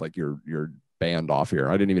 and it was like, you're banned off here.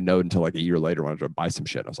 I didn't even know until like a year later when I tried to buy some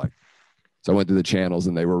shit. And I was like, so I went through the channels,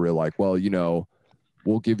 and they were real like, well, you know,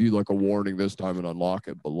 we'll give you like a warning this time and unlock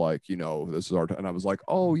it, but like, you know, this is our and I was like,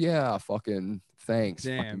 oh yeah, fucking thanks.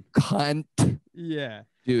 Damn. Fucking cunt. Yeah.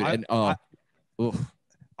 Dude,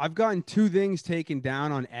 I've gotten 2 things taken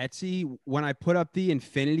down on Etsy. When I put up the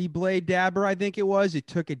Infinity Blade dabber, I think it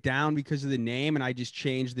took it down because of the name, and I just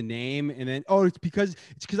changed the name. And then, it's because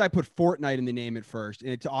I put Fortnite in the name at first,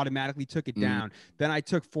 and it automatically took it down. Then I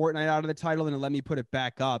took Fortnite out of the title, and it let me put it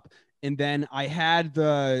back up. And then I had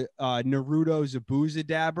the Naruto Zabuza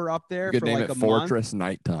dabber up there for like a Fortress month.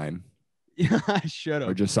 Nighttime. Yeah, I should have.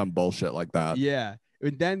 Or just some bullshit like that. Yeah.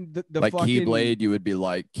 And then the like fucking Keyblade, you would be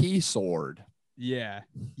like Key Sword. Yeah.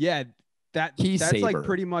 Yeah. That's Saber. like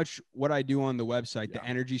pretty much what I do on the website. The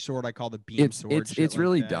energy sword, I call the beam sword. It's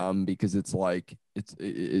really dumb because it's like at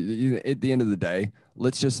the end of the day,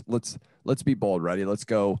 let's be bold. Ready? Let's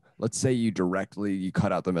go. Let's say you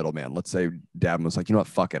cut out the middleman. Let's say Dabbin was like, you know what?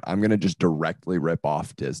 Fuck it. I'm gonna just directly rip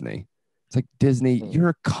off Disney. It's like, Disney, you're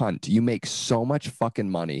a cunt. You make so much fucking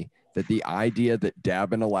money that the idea that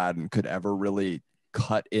Dabbin Aladdin could ever really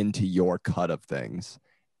cut into your cut of things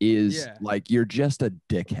is like, you're just a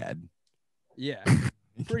dickhead. Yeah,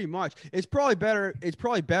 pretty much. It's probably better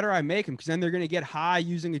I make them, because then they're gonna get high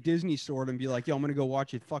using a Disney sword and be like, yo, I'm gonna go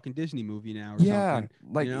watch a fucking Disney movie now. Or something,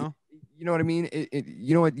 like, you know what I mean?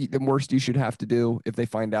 You know what? The worst you should have to do if they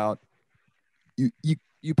find out,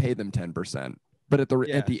 you pay them 10%. But at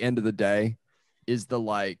the end of the day, is the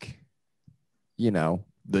like, you know,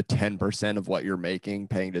 the 10% of what you're making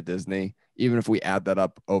paying to Disney, even if we add that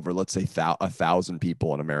up over, let's say 1,000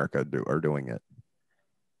 people in America are doing it.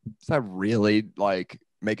 Does that really like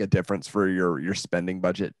make a difference for your spending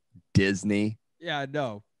budget? Disney? Yeah,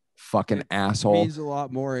 no. Fucking asshole. Means a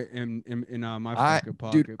lot more in my fucking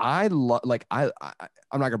pocket. Dude, I love, like, I'm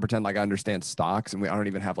not gonna pretend like I understand stocks, and I don't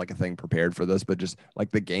even have like a thing prepared for this, but just like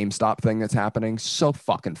the GameStop thing that's happening, so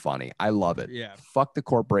fucking funny. I love it. Yeah. Fuck the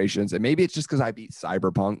corporations, and maybe it's just because I beat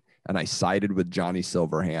Cyberpunk and I sided with Johnny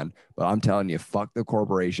Silverhand, but I'm telling you, fuck the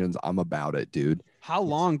corporations. I'm about it, dude. How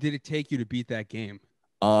long did it take you to beat that game?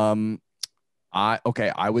 I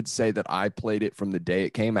would say that I played it from the day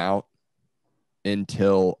it came out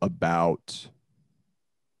until about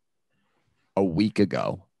a week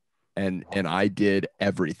ago, and I did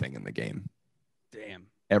everything in the game. Damn.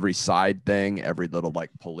 Every side thing, every little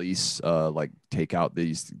like police like take out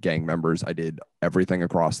these gang members. I did everything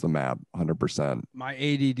across the map 100%. My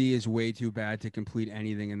ADD is way too bad to complete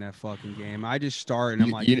anything in that fucking game. I just start and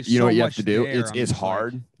I'm like, you know what you have to do? It's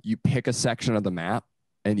hard. Like, you pick a section of the map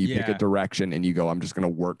and you pick a direction and you go, I'm just going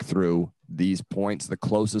to work through these points, the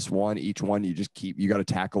closest one, each one, you got to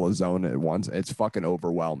tackle a zone at once. It's fucking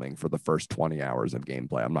overwhelming for the first 20 hours of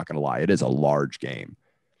gameplay. I'm not going to lie. It is a large game.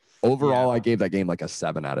 Overall, I gave that game like a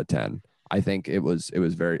 7 out of 10. I think it was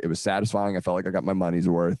satisfying. I felt like I got my money's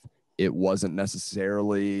worth. It wasn't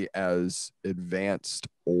necessarily as advanced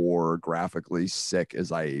or graphically sick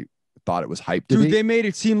as I thought it was hyped to be. Dude, they made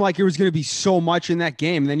it seem like it was going to be so much in that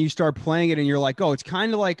game. And then you start playing it and you're like, oh, it's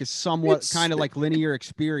kind of like a somewhat kind of like linear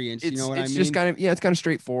experience. You know what I mean? It's just kind of, it's kind of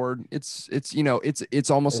straightforward. It's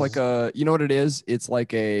almost like a, you know what it is? It's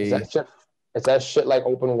like a, is that shit like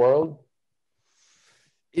open world?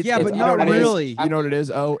 But not really. You know what it is?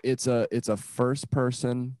 Oh, it's a first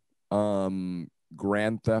person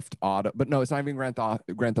Grand Theft Auto, but no, it's not even Grand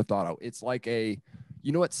Theft Auto. It's like a,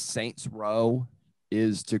 you know what Saints Row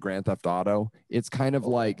is to Grand Theft Auto? It's kind of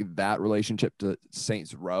like that relationship to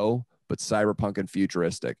Saints Row, but cyberpunk and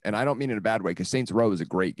futuristic. And I don't mean in a bad way, because Saints Row is a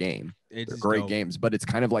great game. They're great games, but it's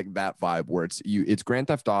kind of like that vibe where it's Grand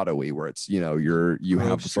Theft Auto-y, where it's, you know, you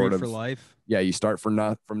have sort of for life. Yeah, you start from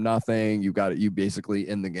nothing. You basically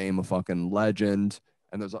in the game a fucking legend.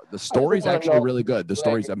 And the story's actually really good. The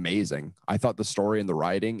story's amazing. I thought the story and the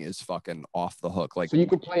writing is fucking off the hook. Like, so you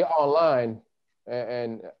can play online,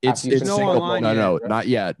 and it's online. No, not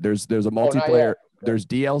yet. There's a multiplayer. There's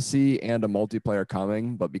DLC and a multiplayer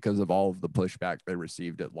coming, but because of all of the pushback they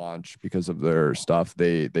received at launch because of their stuff,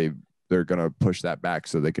 they're gonna push that back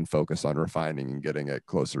so they can focus on refining and getting it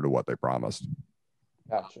closer to what they promised.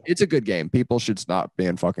 Gotcha. It's a good game. People should stop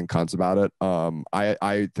being fucking cunts about it.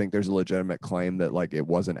 I think there's a legitimate claim that like it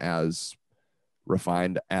wasn't as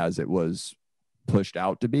refined as it was pushed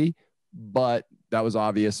out to be, but that was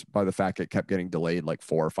obvious by the fact it kept getting delayed like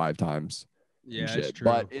 4 or 5 times. Yeah, it's true.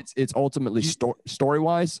 But it's ultimately story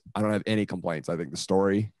wise, I don't have any complaints. I think the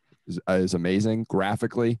story is amazing.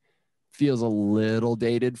 Graphically, feels a little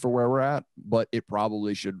dated for where we're at, but it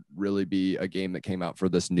probably should really be a game that came out for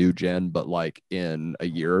this new gen, but like in a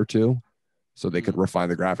year or two, so they could refine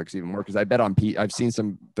the graphics even more. Because I bet I've seen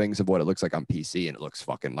some things of what it looks like on PC, and it looks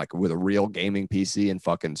fucking like with a real gaming PC and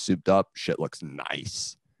fucking souped up shit looks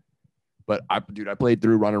nice. But I played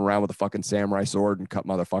through running around with a fucking samurai sword and cut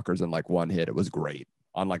motherfuckers in like one hit. It was great.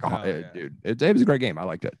 On like dude, it was a great game. I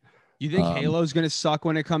liked it. You think Halo's gonna suck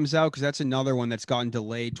when it comes out? Because that's another one that's gotten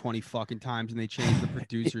delayed 20 fucking times, and they changed the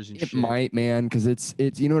producers and shit. It might, man, because it's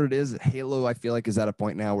you know what it is. Halo, I feel like, is at a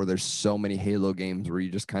point now where there's so many Halo games where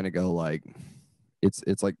you just kind of go like,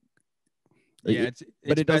 it's like, yeah,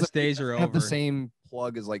 but it best days are over. Have the same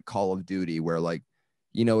plug as like Call of Duty, where like,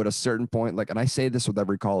 you know, at a certain point, like, and I say this with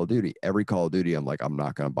every Call of Duty, I'm like, I'm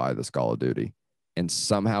not gonna buy this Call of Duty, and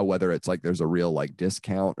somehow whether it's like there's a real like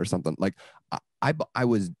discount or something, like I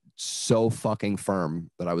was so fucking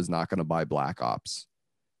firm that I was not going to buy Black Ops.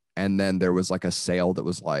 And then there was like a sale that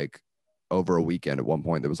was like over a weekend at one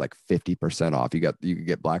point that was like 50% off. You could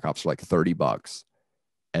get Black Ops for like $30.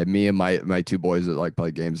 And me and my 2 boys that like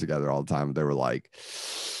play games together all the time, they were like,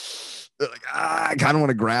 I kind of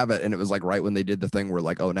want to grab it. And it was like right when they did the thing where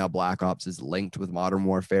like, oh, now Black Ops is linked with Modern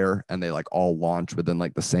Warfare, and they like all launch within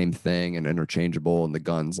like the same thing and interchangeable, and the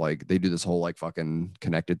guns, like they do this whole like fucking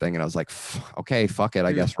connected thing. And I was like, okay, fuck it.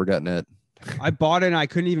 I guess we're getting it. I bought it and I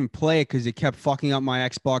couldn't even play it because it kept fucking up my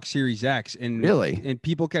Xbox Series X. And really, and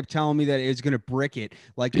people kept telling me that it was gonna brick it.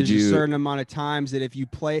 Like there's a certain amount of times that if you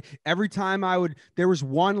play, every time there was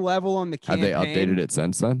one level on the campaign. Have they updated it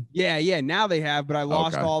since then? Yeah. Now they have, but I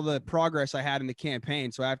lost all the progress I had in the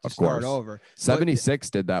campaign, so I have to start over. 76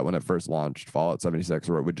 did that when it first launched, Fallout 76,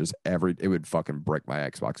 where it would just it would fucking brick my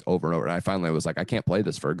Xbox over and over. And I finally was like, I can't play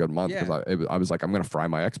this for a good month because I was like, I'm gonna fry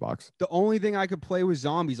my Xbox. The only thing I could play was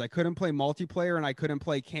zombies. I couldn't play multiplayer and I couldn't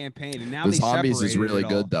play campaign. And now the zombies is really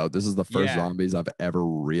good though. This is the first zombies I've ever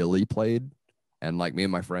really played, and like me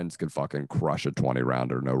and my friends could fucking crush a 20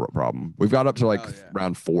 rounder no problem. We've got up to like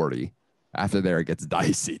round 40. After there it gets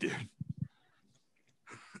dicey, dude.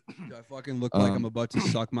 Do I fucking look like I'm about to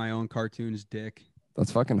suck my own cartoon's dick?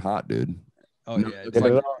 That's fucking hot, dude. Oh yeah,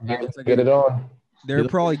 get it on. There are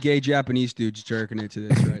probably gay Japanese dudes jerking into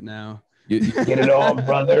this right now. You get it on,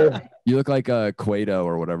 brother. You look like a Quato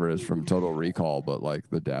or whatever it is from Total Recall, but like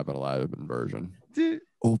the Dabbin Aladdin version. Dude.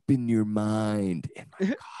 Open your mind in my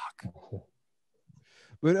cock.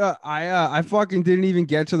 But I fucking didn't even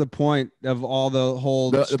get to the point of all the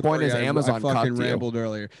whole. The point is Amazon I fucking rambled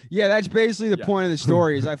earlier. Yeah, that's basically the point of the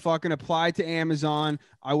story. Is I fucking applied to Amazon.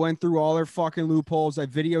 I went through all their fucking loopholes. I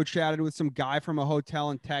video chatted with some guy from a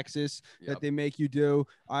hotel in Texas that they make you do.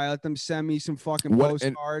 I let them send me some fucking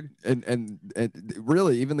postcard. And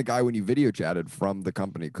really, even the guy when you video chatted from the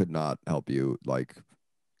company could not help you. Like.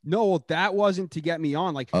 No, well, that wasn't to get me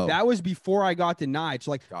on. Like that was before I got denied. So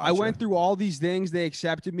like I went through all these things. They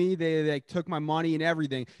accepted me. They took my money and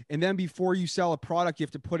everything. And then before you sell a product, you have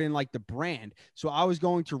to put in like the brand. So I was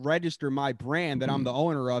going to register my brand that I'm the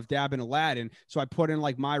owner of, Dabbin Aladdin. So I put in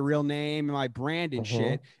like my real name and my brand and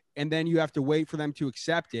shit. And then you have to wait for them to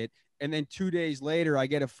accept it. And then 2 days later, I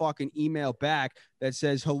get a fucking email back that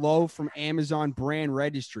says, hello from Amazon Brand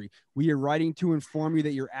Registry. We are writing to inform you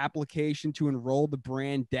that your application to enroll the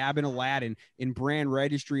brand Dabbin Aladdin in Brand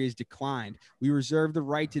Registry is declined. We reserve the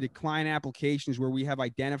right to decline applications where we have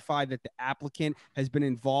identified that the applicant has been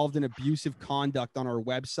involved in abusive conduct on our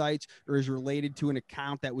websites or is related to an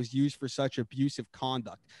account that was used for such abusive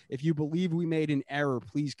conduct. If you believe we made an error,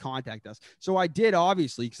 please contact us. So I did,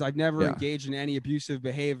 obviously, because I've never engaged in any abusive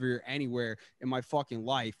behavior anywhere in my fucking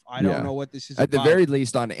life. I don't know what this is at about. The very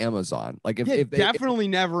least on Amazon. Like if they definitely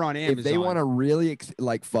never on Amazon. If they want to really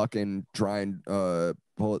like fucking try and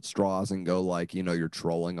pull at straws and go like, you know, you're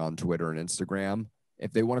trolling on Twitter and Instagram.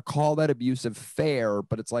 If they want to call that abusive, fair,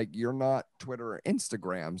 but it's like, you're not Twitter or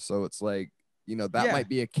Instagram. So it's like, you know, that might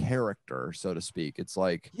be a character, so to speak. It's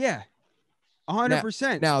like,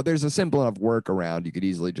 100%. Now there's a simple enough workaround. You could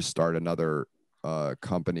easily just start another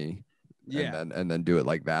company and then do it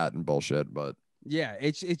like that and bullshit. But yeah,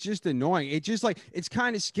 it's just annoying. It's just like, it's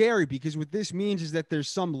kind of scary because what this means is that there's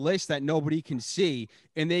some list that nobody can see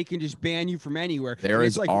and they can just ban you from anywhere. There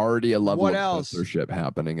is like, already a level of censorship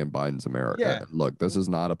happening in Biden's America. Yeah. Look, this is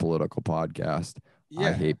not a political podcast.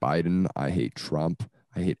 I hate Biden. I hate Trump.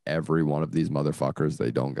 I hate every one of these motherfuckers. They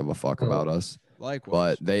don't give a fuck about us.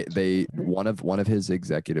 Likewise. But they one of his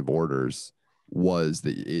executive orders was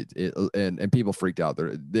and people freaked out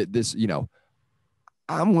there. This, you know,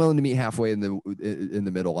 I'm willing to meet halfway in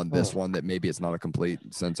the middle on this one, that maybe it's not a complete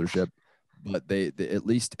censorship, but they at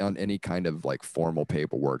least on any kind of like formal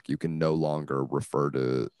paperwork, you can no longer refer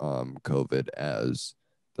to COVID as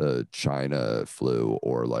the China flu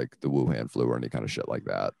or like the Wuhan flu or any kind of shit like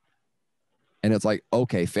that. And it's like,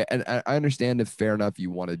 okay, and I understand if fair enough,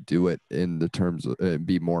 you want to do it in the terms of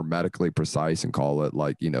be more medically precise and call it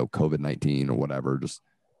like, you know, COVID-19 or whatever, just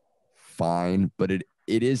fine. But it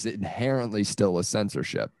is inherently still a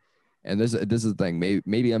censorship. And this is the thing.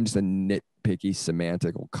 Maybe I'm just a nitpicky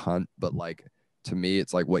semantical cunt, but like, to me,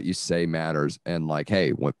 it's like what you say matters. And like,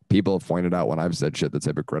 hey, when people have pointed out when I've said shit that's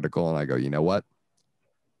hypocritical, and I go, you know what?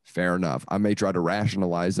 Fair enough. I may try to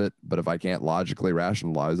rationalize it, but if I can't logically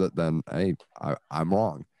rationalize it, then hey, I'm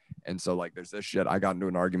wrong. And so like, there's this shit. I got into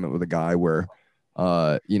an argument with a guy where,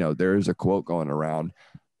 you know, there's a quote going around.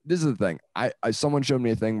 This is the thing. Someone showed me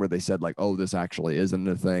a thing where they said like, oh, this actually isn't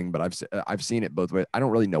a thing, but I've seen it both ways. I don't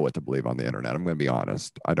really know what to believe on the internet. I'm going to be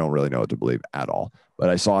honest. I don't really know what to believe at all. But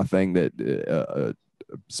I saw a thing that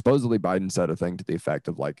supposedly Biden said a thing to the effect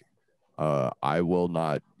of like, I will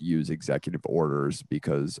not use executive orders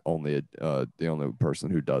because only the only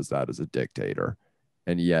person who does that is a dictator.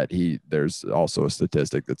 And yet there's also a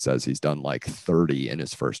statistic that says he's done like 30 in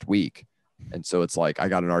his first week. And so it's like, I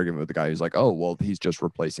got an argument with the guy who's like, oh, well, he's just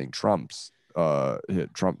replacing some of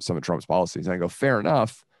Trump's policies. And I go, fair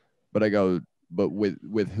enough. But I go, but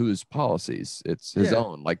with whose policies? It's his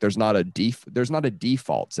own. Like there's not a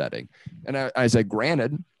default setting. And I said,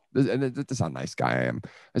 granted, and this is how nice guy I am.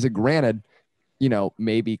 I said, granted, you know,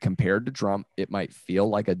 maybe compared to Trump, it might feel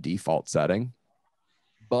like a default setting,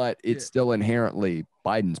 but it's still inherently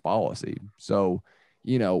Biden's policy. So,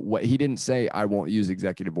 you know, what he didn't say, I won't use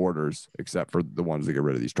executive orders except for the ones that get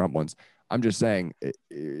rid of these Trump ones. I'm just saying,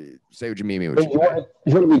 say what you mean. You want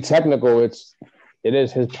to be technical. It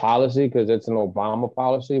is his policy because it's an Obama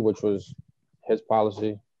policy, which was his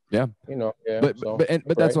policy. Yeah. You know, yeah.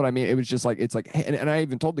 But that's what I mean. It was just like, it's like, and I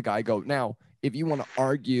even told the guy, I go, now, if you want to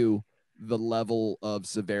argue the level of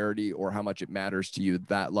severity or how much it matters to you,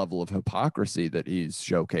 that level of hypocrisy that he's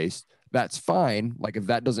showcased, that's fine. Like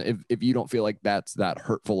if you don't feel like that's that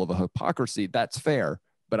hurtful of a hypocrisy, that's fair.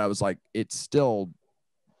 But I was like, it's still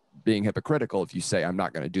being hypocritical if you say, I'm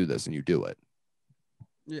not going to do this and you do it.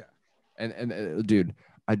 Yeah. And dude,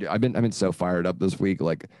 I've been so fired up this week.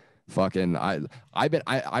 Like, fucking I've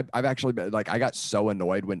actually been like, I got so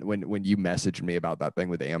annoyed when you messaged me about that thing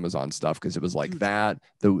with the Amazon stuff, because it was like that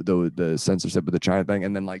the censorship of the China thing,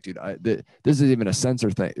 and then like, dude, this is even a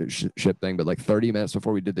censorship thing, but like 30 minutes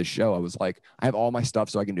before we did this show, I was like, I have all my stuff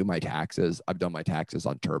so I can do my taxes. I've done my taxes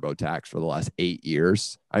on TurboTax for the last 8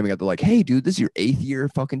 years. I even got the like, hey dude, this is your 8th year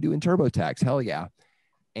fucking doing TurboTax, hell yeah.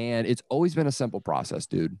 And it's always been a simple process,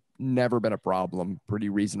 dude. Never been a problem, pretty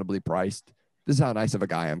reasonably priced. This is how nice of a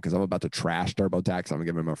guy I am, because I'm about to trash TurboTax. I'm going to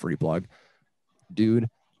give him a free plug. Dude,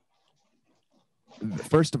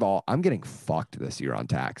 first of all, I'm getting fucked this year on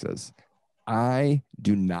taxes. I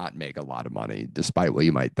do not make a lot of money, despite what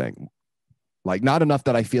you might think. Like, not enough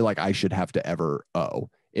that I feel like I should have to ever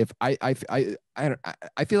owe. If I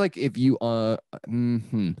feel like if you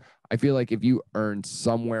I feel like if you earn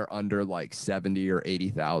somewhere under like 70 or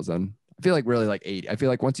 80,000, I feel like really like 80. I feel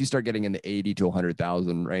like once you start getting in the 80 to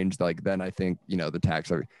 100,000 range, like then I think, you know, the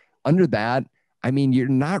tax under that, I mean, you're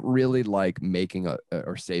not really like making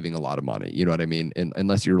or saving a lot of money. You know what I mean? And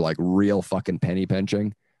unless you're like real fucking penny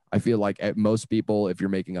pinching. I feel like at most people, if you're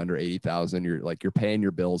making under 80,000, you're paying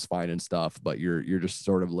your bills fine and stuff, but you're just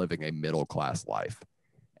sort of living a middle class life.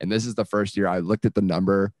 And this is the first year I looked at the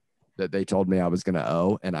number that they told me I was going to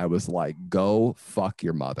owe, and I was like, go fuck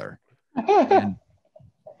your mother. And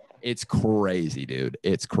it's crazy, dude.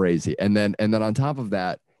 It's crazy. And then on top of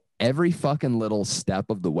that, every fucking little step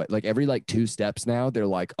of the way, like every like 2 steps now, they're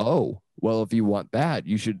like, oh, well, if you want that,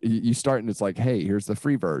 you start, and it's like, hey, here's the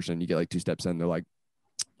free version. You get like 2 steps in. They're like,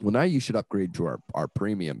 well, now you should upgrade to our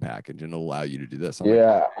premium package and it'll allow you to do this.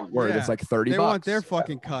 Yeah. Word, it's like 30 They bucks. want their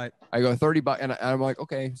fucking cut. I go $30 and I'm like,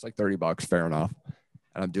 okay, it's like $30, fair enough.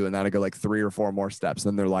 And I'm doing that. I go like 3 or 4 more steps.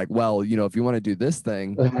 Then they're like, well, you know, if you want to do this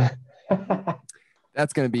thing,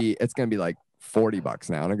 it's gonna be like $40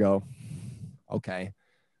 now. And I go, okay.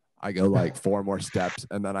 I go like 4 more steps,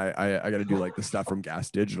 and then I got to do like the stuff from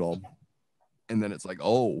Gas Digital, and then it's like,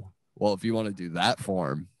 oh, well, if you want to do that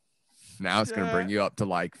form, now it's gonna bring you up to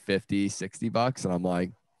like $50-$60, and I'm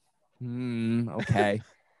like, okay.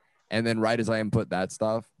 And then right as I input that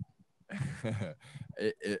stuff,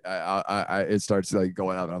 it starts like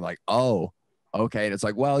going up, and I'm like, oh, okay. And it's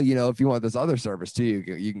like, well, you know, if you want this other service too,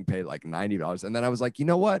 you can pay like $90. And then I was like, you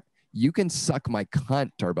know what? You can suck my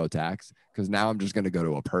cunt, TurboTax, because now I'm just going to go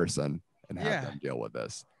to a person and have them deal with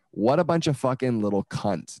this. What a bunch of fucking little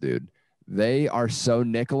cunts, dude. They are so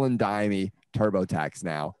nickel and dimey TurboTax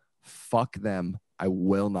now. Fuck them. I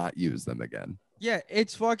will not use them again. Yeah,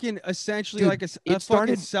 it's fucking essentially, Dude, like a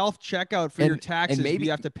fucking self-checkout for your taxes. And maybe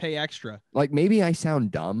you have to pay extra. Like, maybe I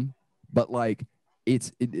sound dumb, but like,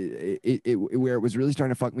 where it was really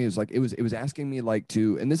starting to fuck me is like it was asking me like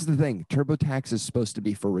to, and this is the thing, TurboTax is supposed to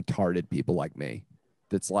be for retarded people like me.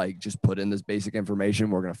 That's like, just put in this basic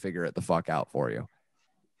information, we're gonna figure it the fuck out for you.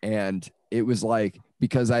 And it was like,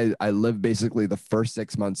 because I lived basically the first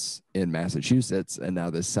 6 months in Massachusetts and now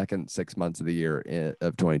the second 6 months of the year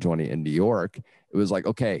of 2020 in New York, it was like,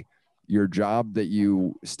 okay, your job that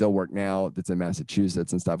you still work now that's in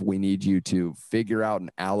Massachusetts and stuff, we need you to figure out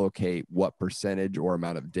and allocate what percentage or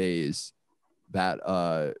amount of days that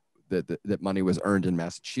that money was earned in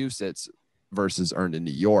Massachusetts versus earned in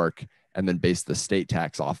New York, and then base the state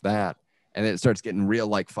tax off that. And then it starts getting real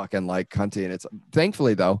like fucking like cunty. And it's,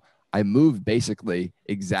 thankfully though, I moved basically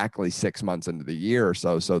exactly 6 months into the year or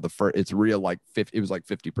so. So it's real like 50, it was like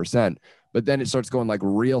 50%. But then it starts going like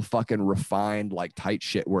real fucking refined, like tight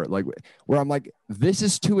shit where I'm like, this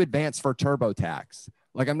is too advanced for TurboTax.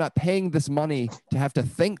 Like, I'm not paying this money to have to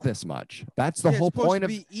think this much. That's the whole point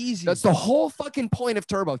of easy. That's the whole fucking point of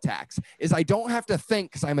TurboTax, is I don't have to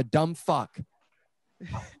think because I'm a dumb fuck.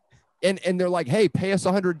 And they're like, hey, pay us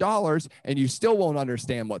 $100 and you still won't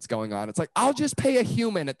understand what's going on. It's like, I'll just pay a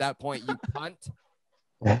human at that point, you cunt.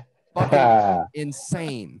 Fucking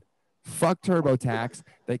insane. Fuck TurboTax.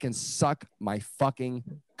 They can suck my fucking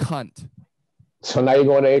cunt. So now you're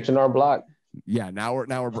going to H&R Block. Yeah, now we're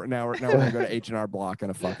gonna go to H&R Block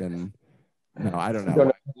and a fucking, no, I don't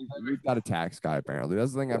know. We've got a tax guy apparently.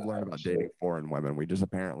 That's the thing I've learned about dating foreign women. We just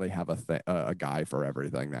apparently have a guy for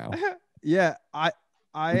everything now. Yeah,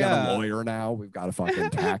 we got a lawyer now. We've got a fucking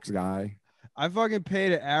tax guy. I fucking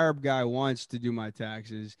paid an Arab guy once to do my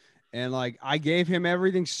taxes. And like, I gave him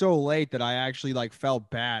everything so late that I actually like felt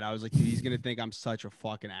bad. I was like, dude, he's going to think I'm such a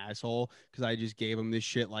fucking asshole because I just gave him this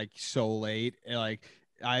shit like so late. And, like,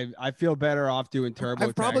 I feel better off doing TurboTax.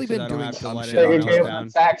 I've probably been doing some shit. They gave him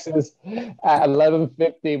taxes at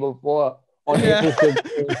 11:50 before.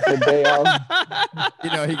 The day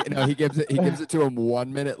of. He gives it to him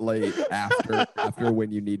 1 minute late after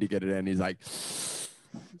when you need to get it in. He's like,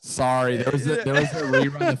 sorry, there was a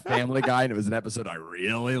rerun of Family Guy, and it was an episode I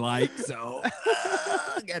really liked, so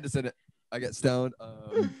I had to send it. I get stoned.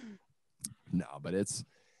 No, but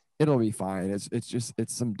it'll be fine.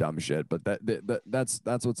 It's some dumb shit, but that's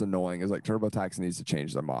what's annoying is like TurboTax needs to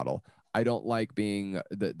change their model. I don't like being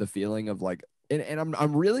the feeling of like, and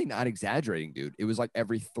I'm really not exaggerating, dude. It was like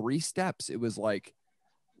every 3 steps, it was like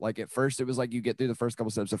at first it was like you get through the first couple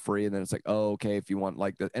steps of free, and then it's like, oh, okay, if you want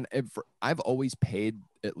like the, and I've always paid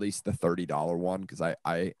at least the $30 one because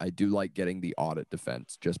I do like getting the audit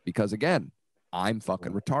defense, just because again, I'm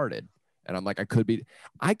fucking retarded. And I'm like, I'm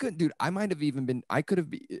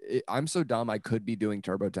so dumb. I could be doing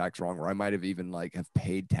TurboTax wrong, or I might have even like have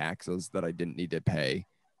paid taxes that I didn't need to pay.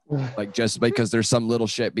 Like just because there's some little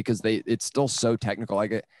shit, because it's still so technical.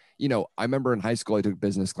 Like, I remember in high school, I took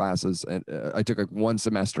business classes and I took like 1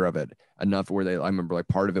 semester of it, enough where I remember like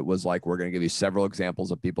part of it was like, we're going to give you several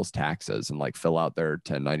examples of people's taxes and like fill out their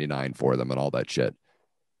 1099 for them and all that shit.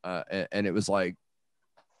 And it was like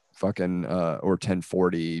fucking, or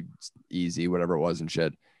 1040 easy, whatever it was and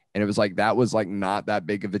shit. And it was like, that was like not that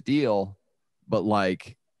big of a deal, but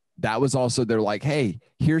like, that was also, they're like, hey,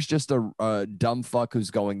 here's just a dumb fuck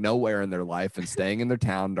who's going nowhere in their life and staying in their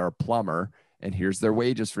town, they're a plumber, and here's their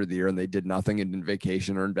wages for the year, and they did nothing in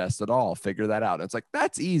vacation or invest at all. Figure that out. And it's like,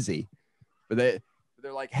 that's easy. But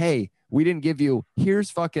they're like, hey, we didn't give you,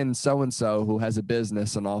 here's fucking so-and-so who has a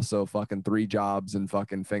business and also fucking 3 jobs and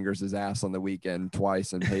fucking fingers his ass on the weekend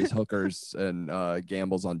twice and pays hookers and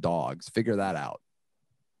gambles on dogs. Figure that out.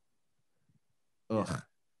 Ugh.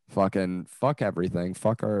 Fucking fuck everything.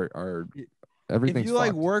 Fuck our everything. If you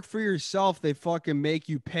like work for yourself, they fucking make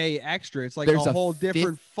you pay extra. It's like There's a whole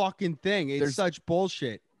different fucking thing. It's there's- such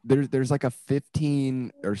bullshit. There's like a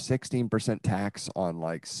 15 or 16% tax on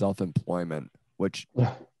like self-employment, which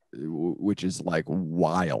is like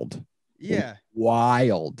wild. Yeah.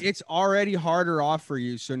 Wild. It's already harder off for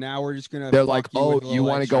you. So now we're just going to. They're like, oh, you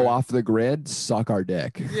want to go off the grid? Suck our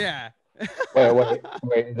dick. Yeah. wait.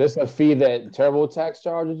 Is this a fee that TurboTax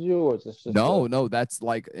charges you, or is this just No, that's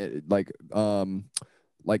like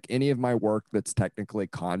any of my work that's technically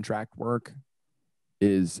contract work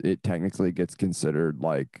it technically gets considered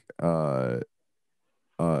like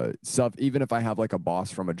stuff. Even if I have like a boss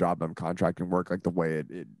from a job I'm contracting work, like the way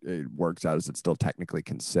it works out is it's still technically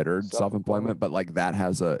considered self-employment, but like that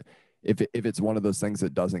has if it's one of those things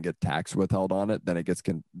that doesn't get tax withheld on it, then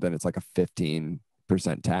then it's like a 15%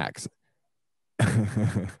 tax.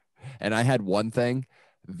 And I had one thing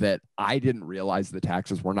that I didn't realize the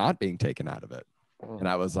taxes were not being taken out of it. And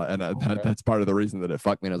I was like, that's part of the reason that it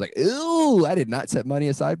fucked me. And I was like, ooh, I did not set money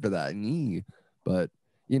aside for that. But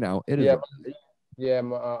you know, it is. Yeah.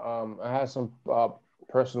 I had some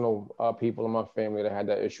personal people in my family that had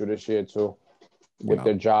that issue this year too, with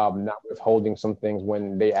their job not withholding some things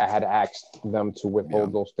when I had asked them to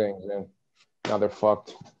withhold those things, and now they're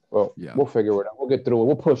fucked. Well, we'll figure it out. We'll get through it.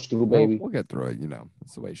 We'll push through, baby. We'll get through it. You know,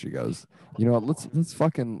 that's the way she goes. You know what? Let's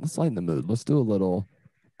lighten the mood. Let's do a little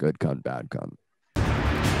good cunt, bad cunt.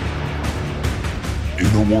 In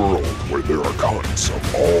a world where there are cunts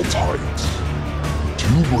of all types,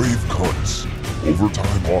 two brave cunts,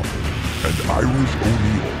 overtime often, and Irish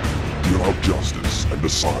O'Neill deal out justice and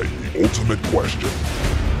decide the ultimate question.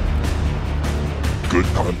 Good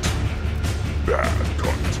cunt, bad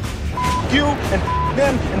cunt. You and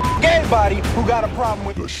them and everybody who got a problem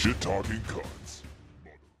with The Shit Talking Cunts.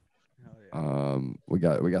 We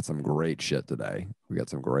got some great shit today. We got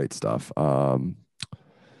some great stuff. Where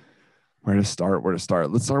to start? Let's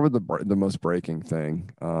start with the most breaking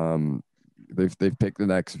thing. They've picked the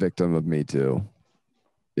next victim of Me Too.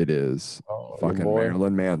 It is fucking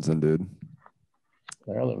Marilyn Manson, dude.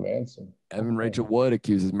 Marilyn Manson. Evan Rachel Wood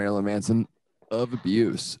accuses Marilyn Manson of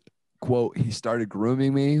abuse. Quote, he started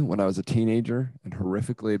grooming me when I was a teenager and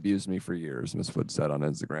horrifically abused me for years, Ms. Wood said on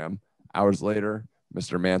Instagram. Hours later,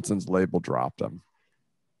 Mr. Manson's label dropped him.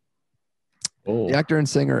 The actor and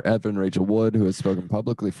singer Evan Rachel Wood, who has spoken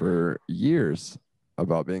publicly for years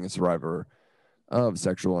about being a survivor of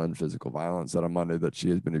sexual and physical violence, said on Monday that she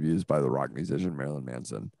has been abused by the rock musician Marilyn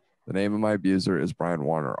Manson. The name of my abuser is Brian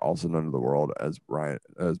Warner, also known to the world as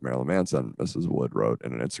Marilyn Manson, Mrs. Wood wrote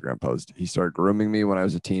in an Instagram post. He started grooming me when I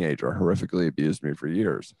was a teenager, horrifically abused me for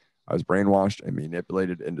years. I was brainwashed and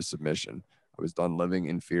manipulated into submission. I was done living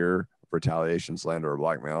in fear, retaliation, slander, or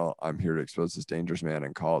blackmail. I'm here to expose this dangerous man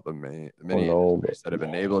and call it the many that have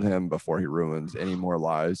enabled him before he ruins any more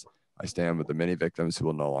lives. I stand with the many victims who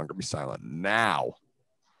will no longer be silent now.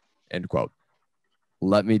 End quote.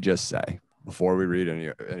 Let me just say, before we read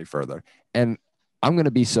any further, and I'm going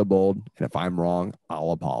to be so bold, and if I'm wrong, I'll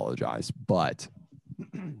apologize, but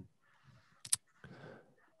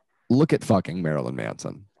look at fucking Marilyn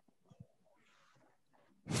Manson.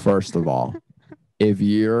 First of all, if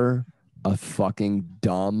you're a fucking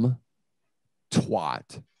dumb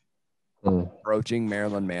twat approaching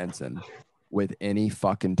Marilyn Manson with any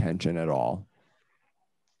fucking tension at all,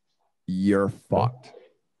 you're fucked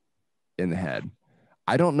in the head.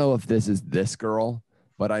 I don't know if this is this girl,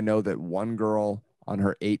 but I know that one girl on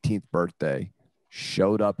her 18th birthday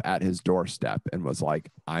showed up at his doorstep and was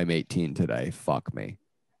like, I'm 18 today. Fuck me.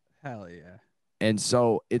 Hell yeah. And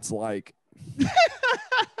so it's like,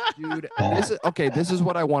 dude, this is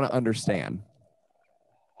what I want to understand.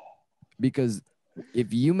 Because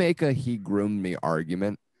if you make a he groomed me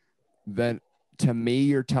argument, then to me,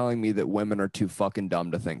 you're telling me that women are too fucking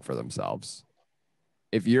dumb to think for themselves.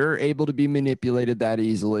 If you're able to be manipulated that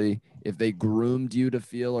easily, if they groomed you to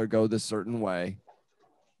feel or go this certain way,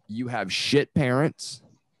 you have shit parents.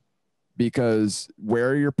 Because where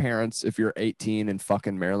are your parents if you're 18 and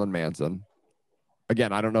fucking Marilyn Manson?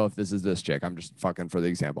 Again, I don't know if this is this chick. I'm just fucking for the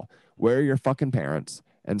example. Where are your fucking parents?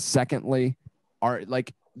 And secondly,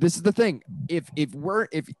 this is the thing. If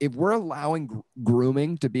we're allowing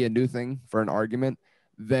grooming to be a new thing for an argument,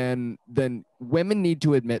 then women need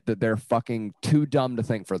to admit that they're fucking too dumb to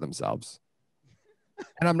think for themselves.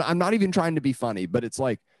 And I'm not even trying to be funny, but it's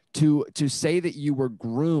like to say that you were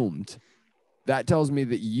groomed, that tells me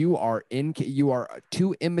that you are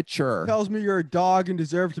too immature. Tells me you're a dog and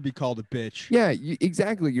deserve to be called a bitch. Yeah,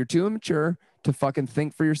 exactly. You're too immature to fucking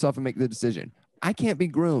think for yourself and make the decision. I can't be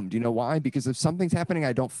groomed. You know why? Because if something's happening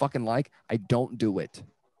I don't fucking like, I don't do it.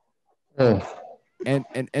 And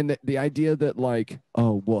the idea that like,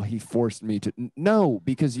 oh, well, he forced me to. No,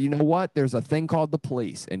 because you know what? There's a thing called the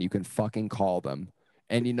police and you can fucking call them.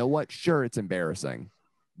 And you know what? Sure, it's embarrassing.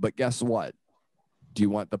 But guess what? Do you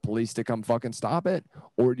want the police to come fucking stop it?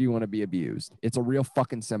 Or do you want to be abused? It's a real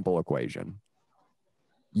fucking simple equation.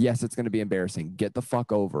 Yes, it's going to be embarrassing. Get the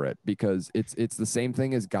fuck over it, because it's the same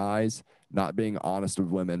thing as guys not being honest with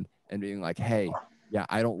women and being like, hey, yeah,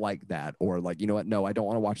 I don't like that. Or like, you know what? No, I don't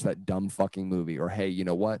want to watch that dumb fucking movie. Or, hey, you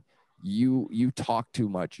know what? You talk too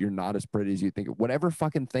much. You're not as pretty as you think. Whatever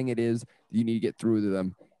fucking thing it is you need to get through to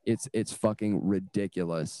them, it's fucking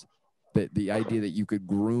ridiculous that the idea that you could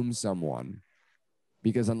groom someone.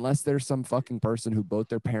 Because unless there's some fucking person who both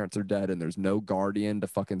their parents are dead and there's no guardian to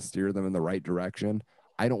fucking steer them in the right direction,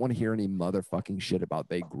 I don't want to hear any motherfucking shit about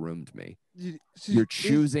they groomed me. You're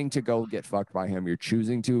choosing to go get fucked by him. You're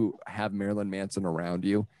choosing to have Marilyn Manson around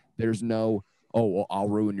you. There's no, oh, well, I'll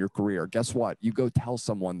ruin your career. Guess what? You go tell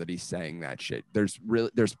someone that he's saying that shit.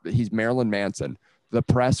 He's Marilyn Manson. The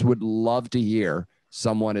press would love to hear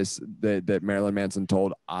someone that Marilyn Manson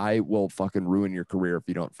told, I will fucking ruin your career if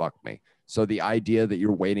you don't fuck me. So the idea that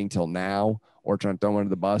you're waiting till now or trying to throw him under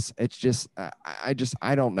the bus, it's just, I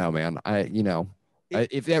don't know, man.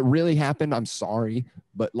 If that really happened, I'm sorry,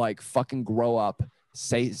 but like fucking grow up,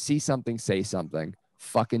 see something, say something,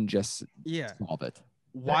 fucking just solve it.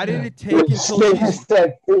 Why did it take until she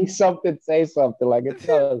said say something like it's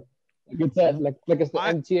the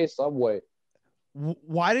MTA subway?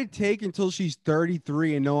 Why did it take until she's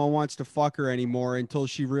 33 and no one wants to fuck her anymore until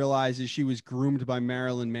she realizes she was groomed by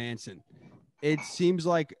Marilyn Manson? It seems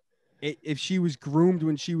like if she was groomed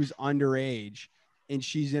when she was underage and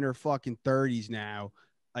she's in her fucking 30s now,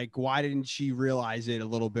 like, why didn't she realize it a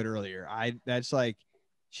little bit earlier? That's like,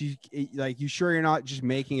 she's like, you sure you're not just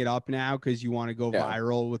making it up now because you want to go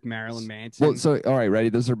viral with Marilyn Manson? Well, so, all right, ready?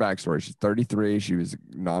 This is her backstory. She's 33. She was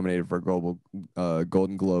nominated for a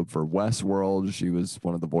Golden Globe for Westworld. She was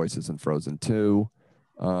one of the voices in Frozen 2.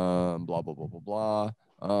 Blah, blah, blah, blah, blah.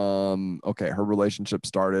 Okay, her relationship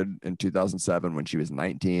started in 2007 when she was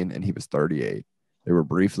 19 and he was 38. They were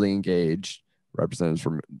briefly engaged. Representatives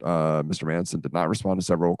from Mr. Manson did not respond to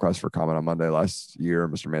several requests for comment on Monday last year.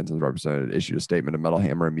 Mr. Manson's representative issued a statement in Metal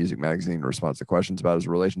Hammer and Music Magazine in response to questions about his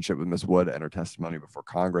relationship with Miss Wood and her testimony before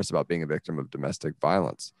Congress about being a victim of domestic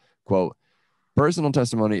violence. Quote, personal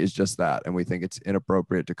testimony is just that, and we think it's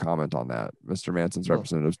inappropriate to comment on that, Mr. Manson's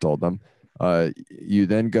representatives told them. You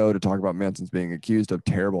then go to talk about Manson's being accused of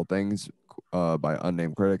terrible things by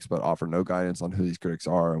unnamed critics, but offer no guidance on who these critics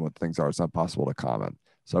are and what things are. It's not possible to comment.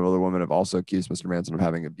 Several other women have also accused Mr. Manson of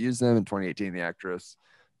having abused them. In 2018, the actress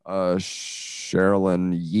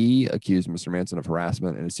Sherilyn Yee accused Mr. Manson of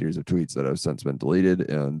harassment in a series of tweets that have since been deleted.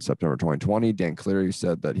 In September 2020, Dan Cleary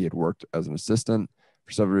said that he had worked as an assistant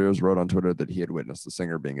for several years, wrote on Twitter that he had witnessed the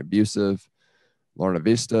singer being abusive. Lorna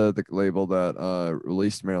Vista, the label that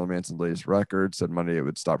released Marilyn Manson's latest record, said Monday it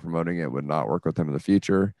would stop promoting it, would not work with him in the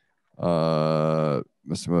future. Mr.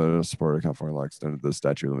 Moto supported California law extended the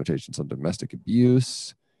statute of limitations on domestic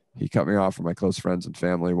abuse. He cut me off from my close friends and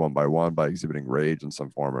family one by one by exhibiting rage in some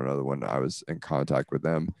form or another when I was in contact with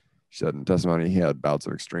them. She said in testimony he had bouts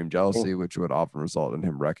of extreme jealousy, which would often result in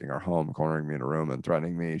him wrecking our home, cornering me in a room, and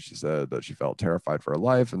threatening me. She said that she felt terrified for her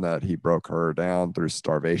life and that he broke her down through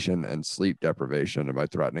starvation and sleep deprivation and by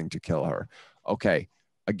threatening to kill her. Okay,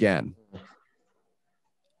 again,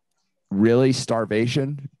 really,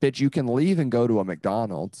 starvation? Bitch, you can leave and go to a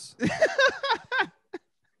McDonald's.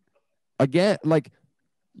 Again, like,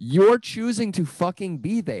 you're choosing to fucking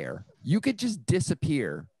be there. You could just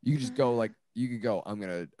disappear. You could just go, like, you could go, I'm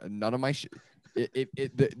going to, none of my shit.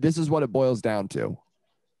 This is what it boils down to.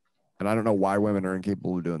 And I don't know why women are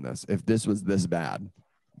incapable of doing this. If this was this bad,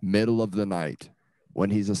 middle of the night, when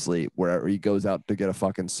he's asleep, wherever he goes out to get a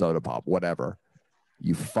fucking soda pop, whatever,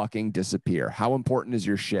 you fucking disappear. How important is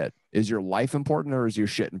your shit? Is your life important or is your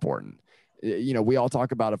shit important? You know, we all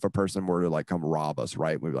talk about if a person were to like come rob us,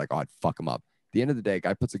 right? We'd be like, oh, I'd fuck him up. At the end of the day, a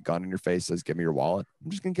guy puts a gun in your face, says, give me your wallet. I'm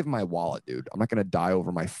just going to give him my wallet, dude. I'm not going to die over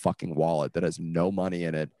my fucking wallet that has no money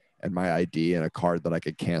in it and my ID and a card that I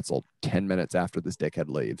could cancel 10 minutes after this dickhead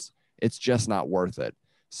leaves. It's just not worth it.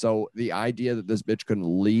 So the idea that this bitch couldn't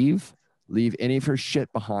leave any of her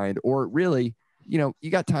shit behind, or really, you know, you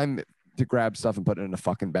got time to grab stuff and put it in a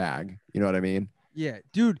fucking bag. You know what I mean? Yeah,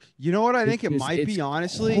 dude. You know what I think it might be,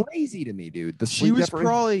 honestly? Crazy to me, dude.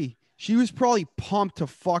 She was probably pumped to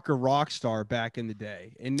fuck a rock star back in the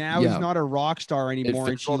day, and now he's not a rock star anymore.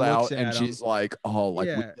 And she looks at him, she's like, "Oh, like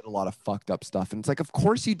we did a lot of fucked up stuff." And it's like, of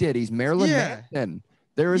course he did. He's Marilyn Manson.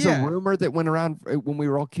 There is a rumor that went around when we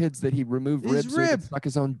were all kids that he removed ribs so he could suck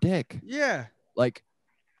his own dick. Yeah, like,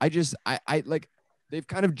 I like they've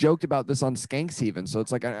kind of joked about this on Skanks even. So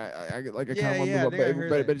it's like I kind of want to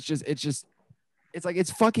move up, but it's like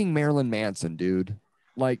it's fucking Marilyn Manson, dude.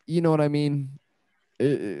 Like, you know what I mean?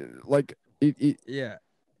 Yeah.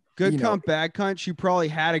 Good cunt, bad cunt. She probably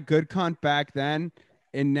had a good cunt back then,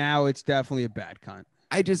 and now it's definitely a bad cunt.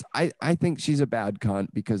 I think she's a bad cunt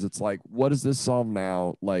because it's like, what does this solve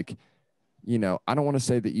now? Like, I don't want to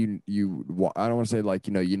say that I don't want to say like,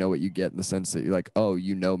 you know what you get in the sense that you're like, oh,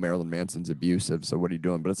 Marilyn Manson's abusive. So what are you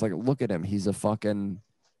doing? But it's like, look at him. He's a fucking,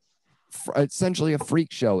 essentially a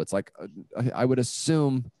freak show. It's like, I would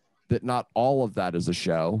assume that not all of that is a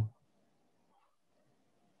show.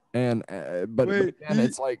 And but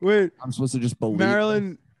it's like, I'm supposed to just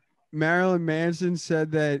believe Marilyn Manson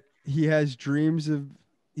said that he has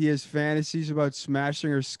fantasies about smashing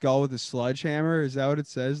her skull with a sledgehammer. Is that what it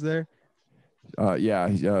says there?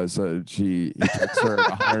 Yeah. So he texts her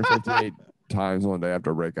 158 times one day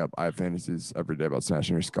after a breakup. I have fantasies every day about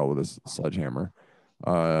smashing her skull with a sledgehammer.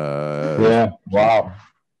 Yeah. Wow.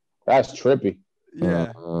 That's trippy.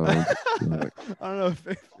 Yeah. I don't know if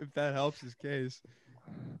that helps his case.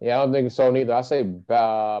 Yeah, I don't think so neither. I say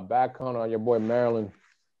bad cunt on your boy Marilyn.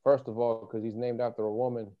 First of all, because he's named after a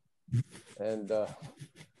woman, and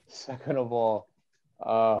second of all,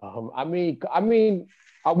 I mean,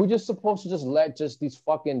 are we just supposed to just let these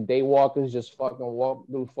fucking daywalkers just fucking walk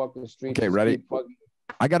through fucking streets? Okay, ready?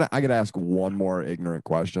 I gotta ask one more ignorant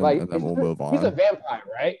question, and then we'll move on. He's a vampire,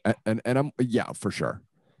 right? And I'm for sure.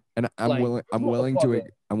 And I'm willing to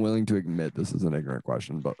admit this is an ignorant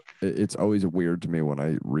question, but it's always weird to me when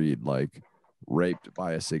I read like raped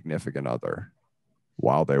by a significant other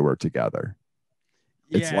while they were together.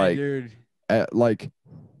 It's like, dude, like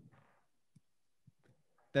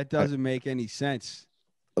that doesn't make any sense.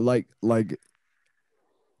 Like I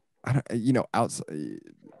don't,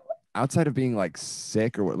 outside of being like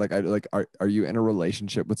sick or like are you in a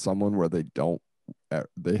relationship with someone where they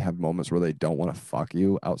have moments where they don't want to fuck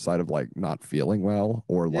you outside of like not feeling well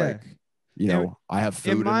or like I have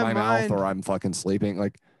food in my mouth or I'm fucking sleeping?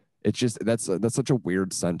 Like, it's just that's such a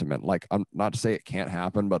weird sentiment. Like, I'm not to say it can't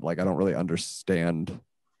happen, but like I don't really understand.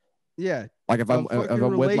 Yeah, like if I'm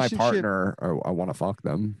with my partner, or I want to fuck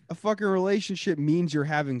them. A fucking relationship means you're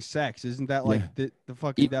having sex, isn't that like the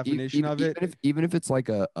fucking definition of it? Even if it's like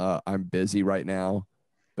I'm busy right now,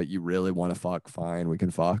 but you really want to fuck, fine, we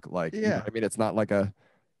can fuck. Like, you know what I mean, it's not like I'd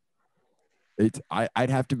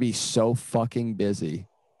have to be so fucking busy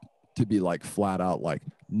to be like flat out like,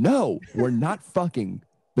 no, we're not fucking.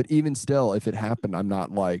 But even still, if it happened, I'm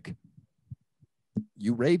not like,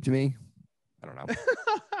 you raped me. I don't know.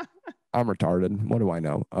 I'm retarded. What do I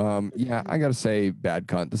know? Yeah, I gotta say bad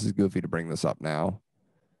cunt. This is goofy to bring this up now.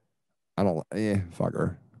 Fuck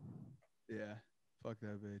her. Yeah, fuck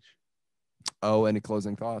that bitch. Oh, any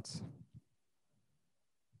closing thoughts?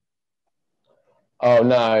 Oh,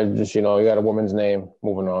 nah, just, you got a woman's name.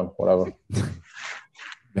 Moving on, whatever.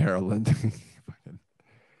 Maryland.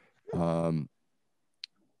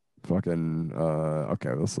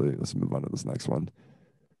 Okay, let's move on to this next one.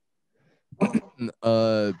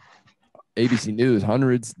 ABC News,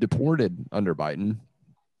 hundreds deported under Biden,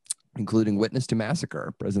 including witness to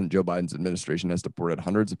massacre. President Joe Biden's administration has deported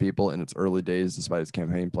hundreds of people in its early days, despite his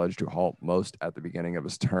campaign pledge to halt most at the beginning of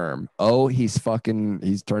his term. Oh, he's turned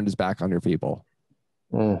his back on your people.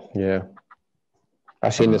 Yeah.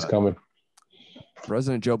 I've seen this coming.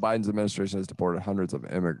 President Joe Biden's administration has deported hundreds of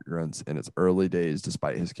immigrants in its early days,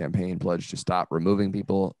 despite his campaign pledge to stop removing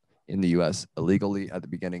people in the U.S. illegally at the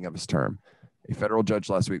beginning of his term. A federal judge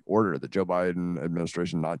last week ordered the Joe Biden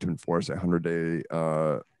administration not to enforce a 100-day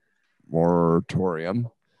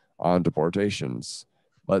moratorium on deportations,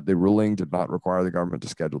 but the ruling did not require the government to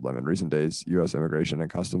schedule them. In recent days, U.S. Immigration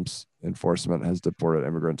and Customs Enforcement has deported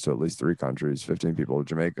immigrants to at least 3 countries, 15 people to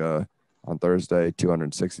Jamaica on Thursday,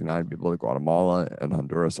 269 people to Guatemala and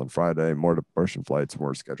Honduras on Friday. More deportation flights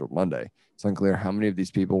were scheduled Monday. It's unclear how many of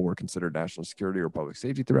these people were considered national security or public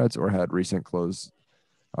safety threats or had recent close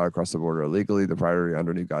across the border illegally. The priority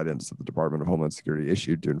under new guidance that the Department of Homeland Security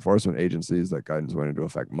issued to enforcement agencies. That guidance went into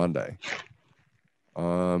effect Monday.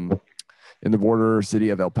 In the border city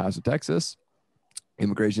of El Paso, Texas,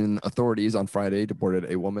 immigration authorities on Friday deported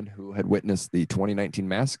a woman who had witnessed the 2019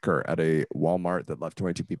 massacre at a Walmart that left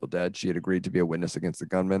 22 people dead. She had agreed to be a witness against the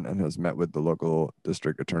gunman and has met with the local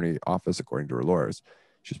district attorney office, according to her lawyers.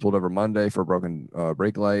 She was pulled over Monday for a broken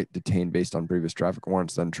brake light, detained based on previous traffic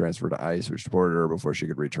warrants, then transferred to ICE, which deported her before she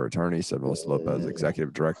could reach her attorney, said Melissa Lopez,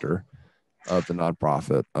 executive director of the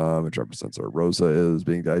nonprofit, which represents her. Rosa is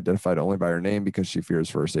being identified only by her name because she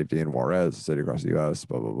fears for her safety in Juarez, a city across the U.S.,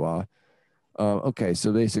 blah, blah, blah. Okay,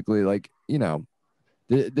 so basically, like,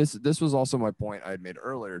 This was also my point I had made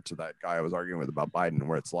earlier to that guy I was arguing with about Biden,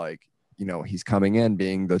 where it's like, you know, he's coming in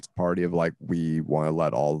being the party of like, we want to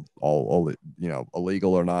let all, you know,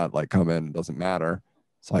 illegal or not, like come in, doesn't matter.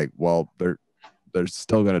 It's like, well, they're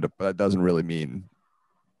still going to, that doesn't really mean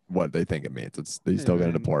what they think it means. They're still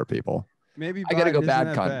going to deport people. Maybe I got to go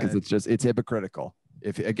bad cunt because it's hypocritical.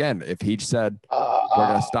 If he said we're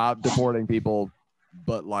going to stop deporting people,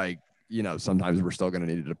 but like, you know, sometimes we're still going to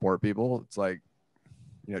need to deport people. It's like,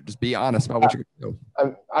 you know, just be honest about what you're going to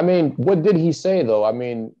do. I mean, what did he say though? I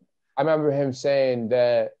mean, I remember him saying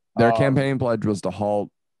that their campaign pledge was to halt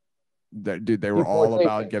that, dude. They were all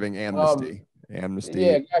about giving amnesty.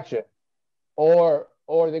 Yeah, gotcha. Or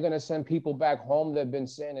they're gonna send people back home that've been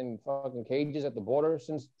sitting in fucking cages at the border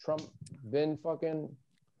since Trump been fucking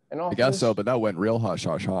in office. I guess so, but that went real hush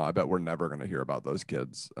hush, huh? I bet we're never gonna hear about those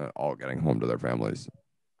kids all getting home to their families.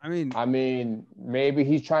 I mean, maybe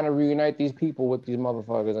he's trying to reunite these people with these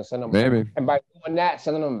motherfuckers and send them. Maybe. And by doing that,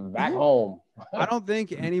 sending them back home. I don't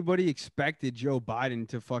think anybody expected Joe Biden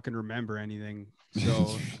to fucking remember anything.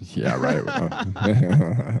 So yeah, right.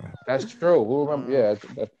 That's true. Who remember? Yeah,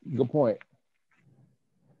 that's a good point.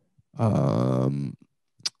 All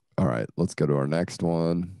right, let's go to our next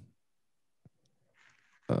one.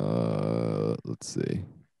 Let's see.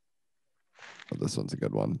 Oh, this one's a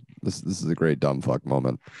good one. This is a great dumb fuck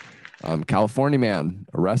moment. California man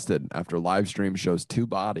arrested after live stream shows 2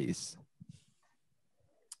 bodies.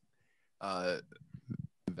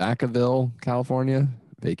 Vacaville, California,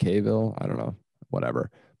 Vacaville, I don't know, whatever.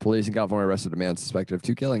 Police in California arrested a man suspected of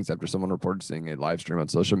 2 killings after someone reported seeing a live stream on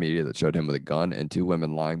social media that showed him with a gun and 2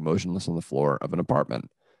 women lying motionless on the floor of an apartment.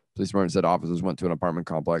 Police department said officers went to an apartment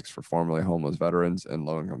complex for formerly homeless veterans and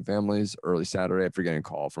low-income families early Saturday after getting a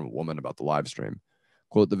call from a woman about the live stream.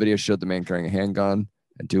 Quote, the video showed the man carrying a handgun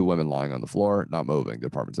and 2 women lying on the floor, not moving, the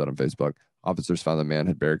department said on Facebook. Officers found the man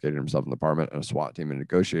had barricaded himself in the apartment and a SWAT team and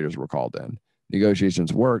negotiators were called in.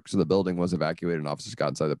 Negotiations worked, so the building was evacuated and officers got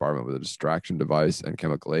inside the apartment with a distraction device and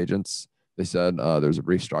chemical agents. They said there was a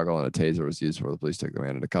brief struggle and a taser was used before the police took the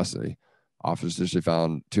man into custody. Officers initially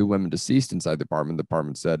found 2 women deceased inside the apartment. The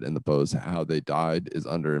department said in the post how they died is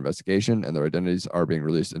under investigation and their identities are being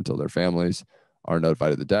released until their families are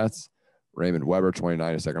notified of the deaths. Raymond Weber,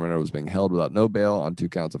 29 of Sacramento, was being held without no bail on 2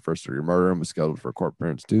 counts of first-degree murder and was scheduled for court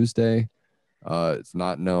appearance Tuesday. It's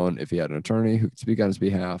not known if he had an attorney who could speak on his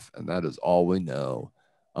behalf, and that is all we know.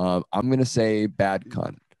 I'm going to say bad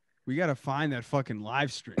cunt. We got to find that fucking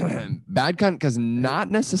live stream. Bad cunt because not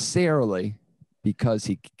necessarily because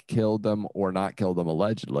he killed them or not killed them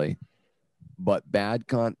allegedly, but bad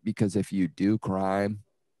cunt because if you do crime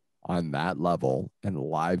on that level and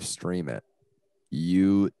live stream it,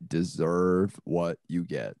 you deserve what you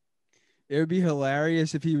get. It would be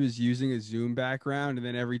hilarious if he was using a Zoom background and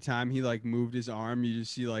then every time he like moved his arm, you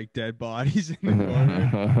just see like dead bodies in the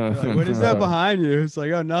corner. Like, what is that behind you? It's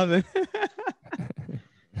like, oh, nothing.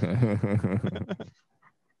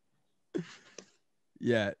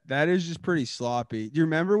 Yeah, that is just pretty sloppy. Do you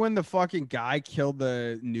remember when the fucking guy killed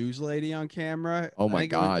the news lady on camera? Oh my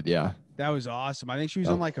God, yeah. That was awesome. I think she was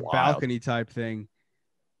on like a balcony type thing.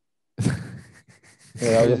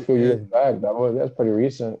 Yeah, that was a few years back. That's pretty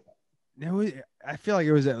recent. I feel like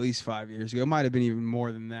it was at least 5 years ago. It might have been even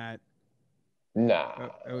more than that. Nah.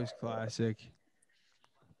 It was classic.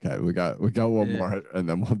 Okay, we got one more, and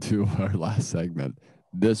then we'll do our last segment.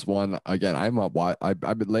 This one again, I've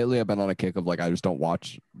been on a kick of like I just don't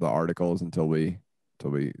watch the articles until they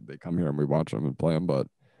come here and we watch them and play them. But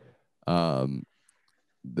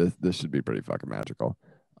this should be pretty fucking magical.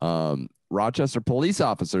 Rochester police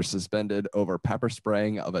officer suspended over pepper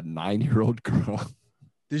spraying of a 9-year-old girl.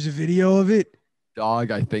 There's a video of it.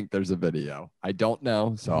 Dog, I think there's a video. I don't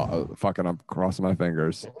know, so I'm crossing my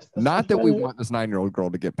fingers. Not that we want this 9-year-old girl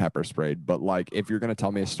to get pepper sprayed, but like if you're gonna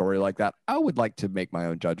tell me a story like that, I would like to make my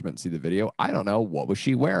own judgment, see the video. I don't know, what was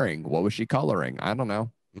she wearing? What was she coloring? I don't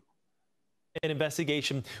know. An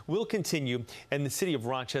investigation will continue in the city of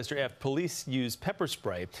Rochester after police used pepper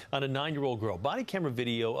spray on a 9-year-old girl. Body camera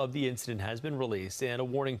video of the incident has been released, and a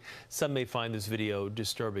warning, some may find this video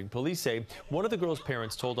disturbing. Police say one of the girl's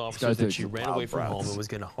parents told officers that she ran away from home and was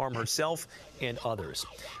going to harm herself and others.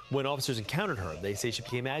 When officers encountered her, they say she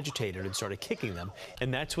became agitated and started kicking them,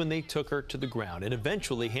 and that's when they took her to the ground and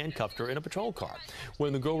eventually handcuffed her in a patrol car.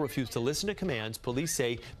 When the girl refused to listen to commands, police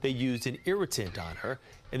say they used an irritant on her.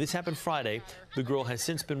 And this happened Friday. The girl has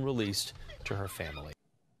since been released to her family.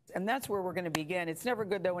 And that's where we're going to begin. It's never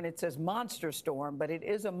good, though, when it says monster storm, but it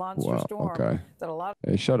is a monster storm that a lot of...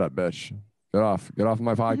 Hey, shut up, bitch. Get off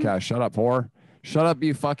my podcast. Shut up, whore. Shut up,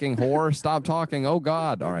 you fucking whore. Stop talking. Oh,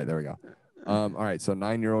 God. All right, there we go. All right, so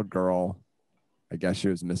 9-year-old girl. I guess she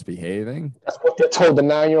was misbehaving. That's what they told the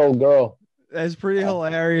 9-year-old girl. That's pretty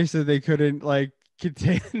hilarious that they couldn't like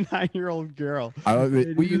contain a 9-year-old girl.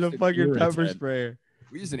 We used a fucking pepper spray.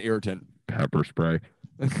 We used an irritant pepper spray.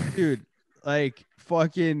 Dude, like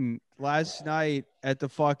fucking last night at the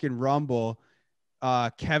fucking Rumble,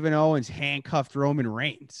 Kevin Owens handcuffed Roman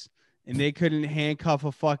Reigns, and they couldn't handcuff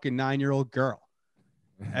a fucking 9-year-old girl.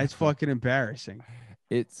 That's fucking embarrassing.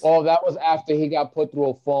 That was after he got put through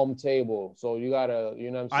a foam table. So you gotta,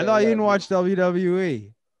 you know what I'm saying? I thought you didn't watch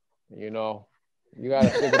WWE. You know, you gotta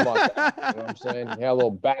think about that. You know what I'm saying? He had a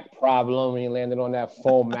little back problem when he landed on that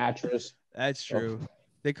foam mattress. That's true.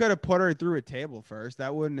 They could have put her through a table first.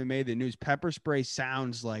 That wouldn't have made the news. Pepper spray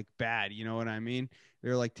sounds like bad. You know what I mean?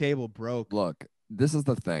 They're like table broke. Look, this is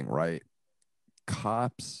the thing, right?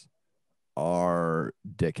 Cops are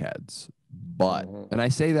dickheads. But, and I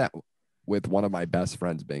say that with one of my best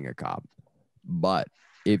friends being a cop, but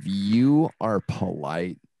if you are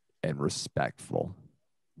polite and respectful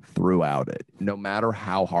throughout it, no matter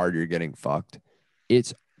how hard you're getting fucked,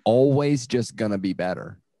 it's always just gonna be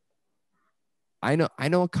better. I know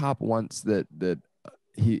a cop once that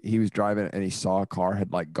he was driving and he saw a car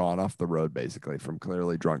had like gone off the road basically from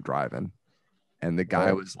clearly drunk driving, and the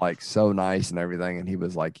guy was like so nice and everything, and he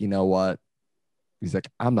was like, you know what, he's like,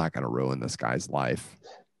 I'm not gonna ruin this guy's life.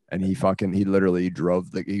 And he literally drove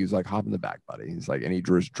he was like, hop in the back, buddy. He's like, and he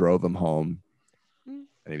just drove him home.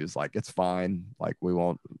 And he was like, it's fine. Like, we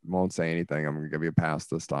won't say anything. I'm gonna give you a pass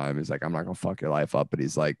this time. He's like, I'm not gonna fuck your life up. But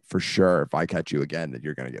he's like, for sure, if I catch you again, that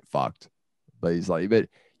you're gonna get fucked. But he's like, but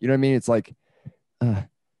you know what I mean? It's like,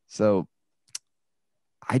 so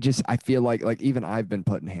I feel like even I've been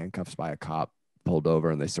put in handcuffs by a cop, pulled over,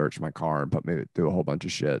 and they searched my car and put me through a whole bunch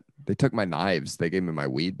of shit. They took my knives. They gave me my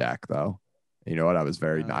weed back though. You know what? I was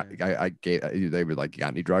very they were like, you got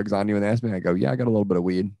any drugs on you? And they asked me, I go, yeah, I got a little bit of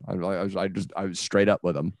weed. I was straight up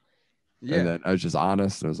with them. Yeah. And then I was just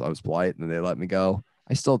honest. And I was polite, and then they let me go.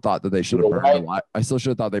 I still thought that they should have burned alive. I still should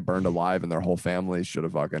have thought they burned alive, and their whole family should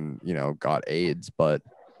have fucking, got AIDS. But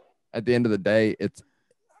at the end of the day, it's,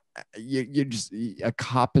 a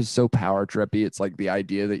cop is so power trippy. It's like the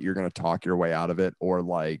idea that you're going to talk your way out of it or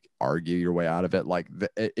like argue your way out of it. Like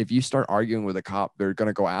if you start arguing with a cop, they're going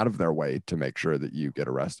to go out of their way to make sure that you get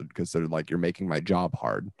arrested, because they're like, you're making my job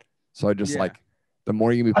hard. So I just like, the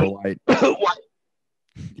more you be polite.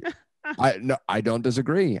 I don't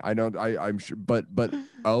disagree. I'm sure, but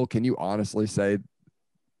can you honestly say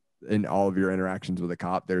in all of your interactions with a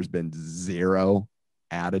cop, there's been zero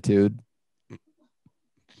attitude?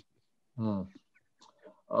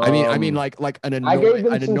 I mean, like an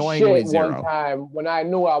annoyingly zero. One time when I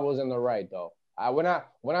knew I was in the right, though. When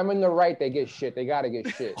I'm in the right, they get shit. They gotta get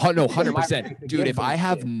shit. Oh no, 100%, dude. If I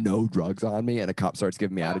have no drugs on me and a cop starts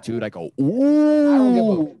giving me attitude, I go, ooh. I don't give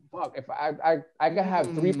a fuck. If I can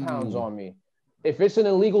have 3 pounds on me. If it's an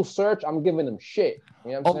illegal search, I'm giving them shit.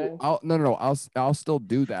 You know what I'm saying? No. I'll still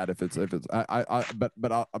do that if it's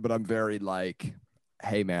but I'm very like,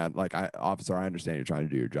 hey man, like officer, I understand you're trying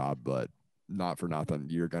to do your job, but not for nothing,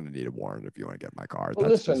 you're gonna need a warrant if you want to get in my car. Well,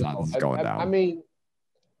 that's just how this is going down. I mean,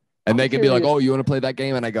 and they can be like, oh, you want to play that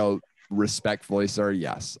game? And I go, respectfully, sir,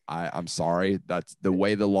 yes. I'm sorry. That's the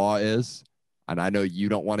way the law is. And I know you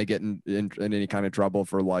don't want to get in any kind of trouble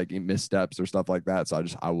for like missteps or stuff like that. So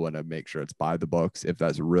I want to make sure it's by the books. If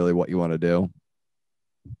that's really what you want to do,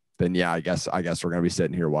 then yeah, I guess we're gonna be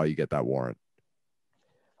sitting here while you get that warrant.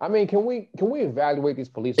 I mean, can we evaluate these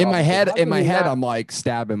police in officers? my head, I'm like,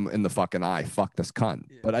 stab him in the fucking eye. Fuck this cunt.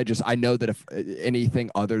 Yeah. But I know that if anything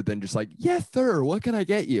other than just like, yes, sir, what can I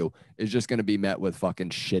get you, is just going to be met with fucking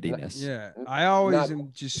shittiness. Yeah. I always am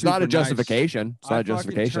just, it's not a justification. Nice. It's not a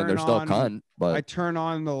justification. They're still a cunt, but I turn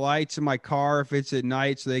on the lights in my car if it's at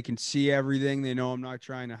night so they can see everything. They know I'm not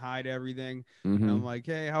trying to hide everything. Mm-hmm. And I'm like,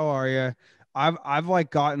 hey, how are you? I've like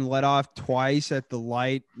gotten let off twice at the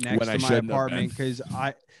light next to my apartment because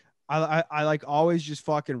I like always just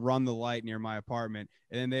fucking run the light near my apartment,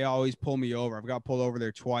 and then they always pull me over. I've got pulled over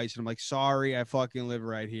there twice, and I'm like, sorry, I fucking live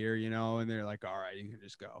right here, and they're like, all right, you can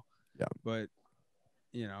just go. Yeah. But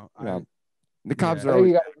the cops are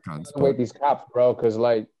always wait these cops, bro, because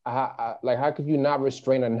like how could you not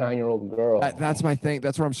restrain a 9-year-old girl? That's my thing.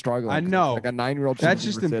 That's where I'm struggling. I know, like a 9-year-old. That's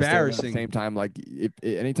just embarrassing. At the same time, like if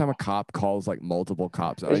anytime a cop calls like multiple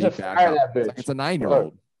cops, it's a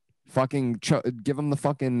 9-year-old. Fucking give him the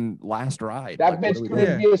fucking last ride. That bitch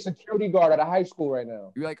could be a security guard at a high school right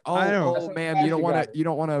now. You're like, oh ma'am, you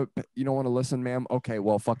don't want to listen, ma'am. Okay,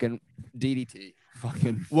 well, fucking DDT.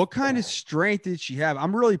 Fucking. What kind of strength did she have?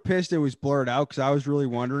 I'm really pissed it was blurred out because I was really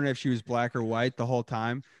wondering if she was black or white the whole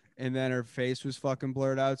time, and then her face was fucking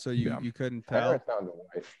blurred out, so you couldn't tell.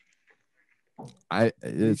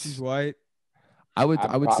 She's white. I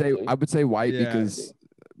would say white because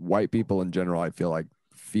white people in general, I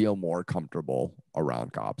feel more comfortable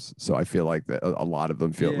around cops. So I feel like that a lot of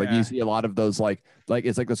them feel like you see a lot of those like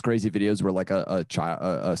it's like those crazy videos where like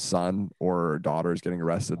a son or daughter is getting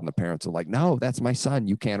arrested and the parents are like, no, that's my son,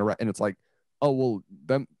 you can't arrest. And it's like, oh well,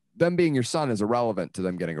 them being your son is irrelevant to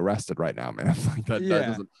them getting arrested right now, man. Like that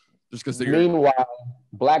doesn't just because they're. Meanwhile,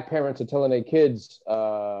 black parents are telling their kids,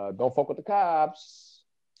 don't fuck with the cops.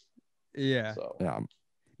 Yeah. So. Yeah.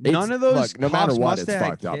 None of those. Look, no matter what, it's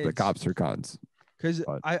fucked kids. up. The cops are cunts. Because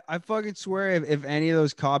I fucking swear if any of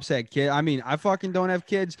those cops had kids, I mean, I fucking don't have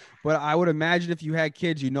kids, but I would imagine if you had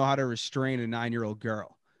kids, you know how to restrain a 9-year-old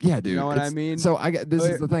girl. Yeah, dude. You know what I mean? So this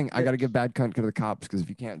is the thing. I got to give bad cunt to the cops because if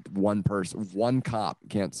you can't, one cop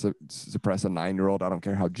can't suppress a 9-year-old, I don't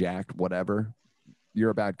care how jacked, whatever,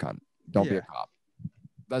 you're a bad cunt. Don't be a cop.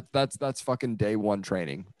 That's fucking day one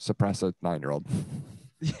training. Suppress a 9-year-old.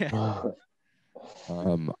 Yeah.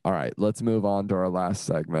 All right, let's move on to our last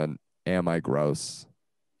segment. Am I gross?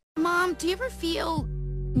 Mom, do you ever feel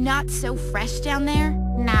not so fresh down there?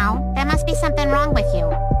 No, there must be something wrong with you.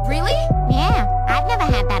 Really? Yeah, I've never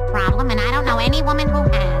had that problem, and I don't know any woman who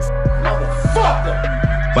has.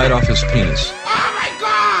 Motherfucker! Bite off his penis. Oh my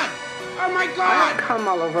god! Oh my god! I come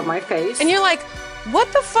all over my face. And you're like,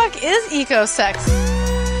 what the fuck is eco-sex?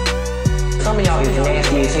 Some of y'all is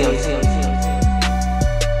nasty as hell.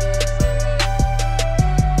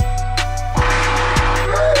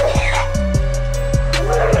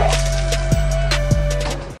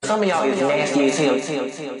 Some of y'all is nasty as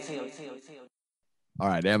hell. All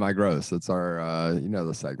right, am I gross? That's our,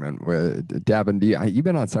 the segment. Where Dabbin, you've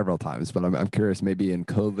been on several times, but I'm curious. Maybe in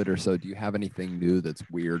COVID or so, do you have anything new that's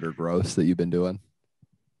weird or gross that you've been doing?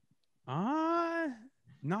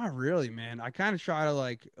 Not really, man. I kind of try to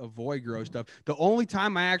like avoid gross stuff. The only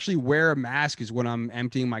time I actually wear a mask is when I'm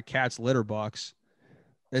emptying my cat's litter box.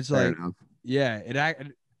 It's Fair like, enough. yeah,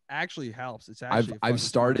 it actually helps. It's actually I've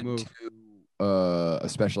started to,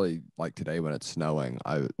 especially like today when it's snowing.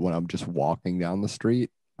 When I'm just walking down the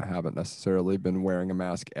street, I haven't necessarily been wearing a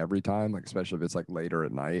mask every time. Like especially if it's like later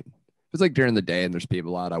at night. If it's like during the day and there's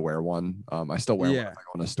people out, I wear one. I still wear one if I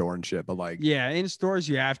go in a store and shit. But like, in stores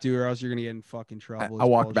you have to, or else you're gonna get in fucking trouble. I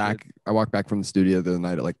walked back from the studio the other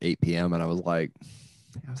night at like 8 p.m. and I was like,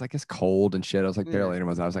 it's cold and shit. I was like, barely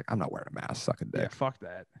anyone. I was like, I'm not wearing a mask. Suck a dick. Yeah, fuck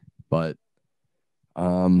that. But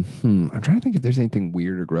I'm trying to think if there's anything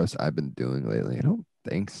weird or gross I've been doing lately. I don't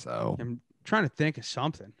think so. I'm trying to think of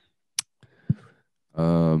something.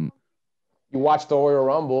 You watched the Royal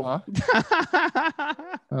Rumble. Huh?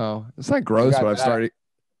 Oh, it's not gross, but I've started.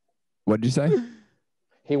 What did you say?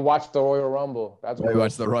 He watched the Royal Rumble. That's what he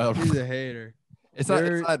watched the Royal Rumble. He's a hater. It's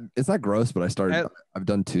not gross, but I've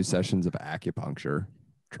done 2 sessions of acupuncture.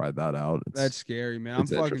 Tried that out. That's scary, man. I'm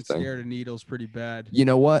fucking scared of needles pretty bad. You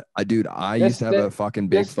know what? I used to have a fucking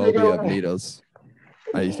big phobia of needles.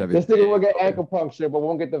 I used to have this nigga will get acupuncture, but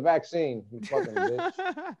won't get the vaccine. You fucking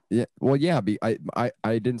bitch. Yeah, well, yeah.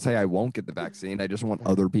 I didn't say I won't get the vaccine. I just want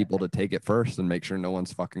other people to take it first and make sure no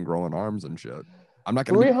one's fucking growing arms and shit. I'm not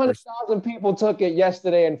gonna. 300,000 people took it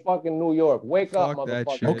yesterday in fucking New York. Wake up,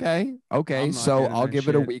 motherfucker. Okay. So I'll give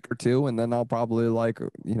it a week or 2, and then I'll probably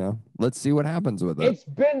let's see what happens with it. It's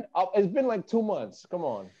been like 2 months. Come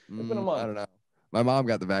on, it's been a month. I don't know. My mom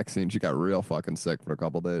got the vaccine. She got real fucking sick for a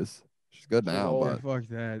couple days. She's good now, but fuck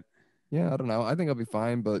that. Yeah, I don't know. I think I'll be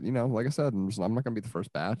fine, but like I said, I'm not gonna be the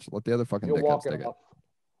first batch. Let the other fucking dickheads take it.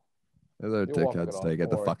 The other dickheads take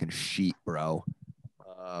it. The fucking sheet, bro.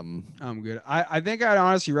 I'm good. I think I'd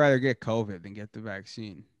honestly rather get COVID than get the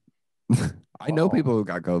vaccine. I know people who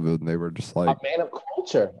got COVID and they were just like a man of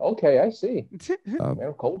culture. Okay, I see. Man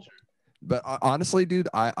of culture. But honestly, dude,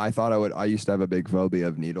 I thought I used to have a big phobia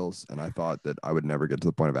of needles, and I thought that I would never get to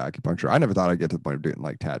the point of acupuncture. I never thought I'd get to the point of doing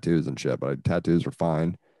like tattoos and shit, but tattoos were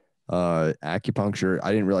fine. Acupuncture,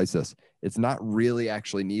 I didn't realize this. It's not really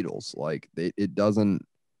actually needles. Like it doesn't,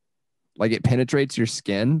 like it penetrates your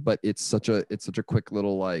skin, but it's such a quick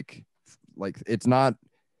little like it's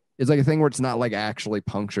like a thing where it's not like actually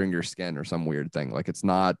puncturing your skin or some weird thing. Like it's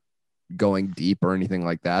not going deep or anything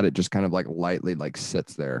like that. It just kind of like lightly like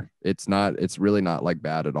sits there. It's really not like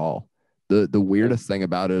bad at all. The weirdest thing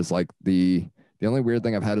about it is like the only weird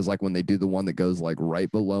thing I've had is like when they do the one that goes like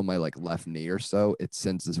right below my like left knee or so, it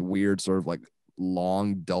sends this weird sort of like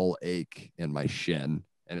long dull ache in my shin,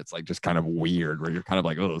 and it's like just kind of weird where you're kind of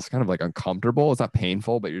like, oh, it's kind of like uncomfortable. It's not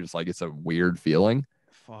painful, but you're just like, it's a weird feeling.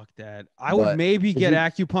 Fuck that. I would maybe get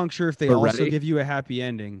acupuncture if they also give you a happy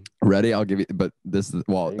ending. Ready? I'll give you, but this is,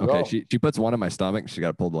 well, okay. She puts one in my stomach. She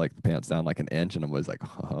got pulled like the pants down like an inch, and I was like,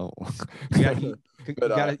 oh.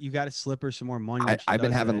 You gotta slip her some more money. I've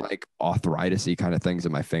been having like arthritis-y kind of things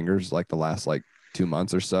in my fingers like the last like 2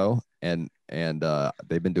 months or so, and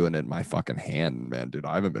they've been doing it in my fucking hand, man, dude.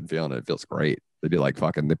 I haven't been feeling it. It feels great. They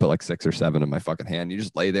put like 6 or 7 in my fucking hand. You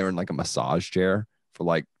just lay there in like a massage chair for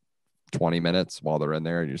like 20 minutes while they're in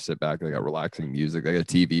there, and you sit back. They got relaxing music. They got a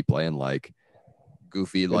TV playing like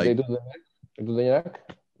goofy like. They do the neck? They do the neck?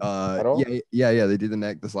 Yeah. They do the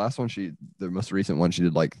neck. This last one, the most recent one, she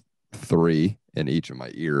did like 3 in each of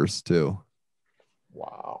my ears too.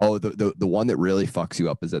 Wow. Oh, the one that really fucks you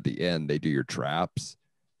up is at the end. They do your traps,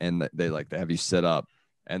 and they have you sit up,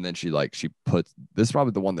 and then she puts, this is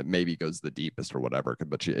probably the one that maybe goes the deepest or whatever,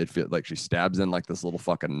 but it feels like she stabs in like this little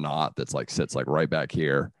fucking knot that's like sits like right back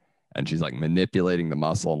here, and she's like manipulating the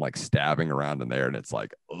muscle and like stabbing around in there, and it's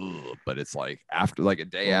like, ugh, but it's like after like a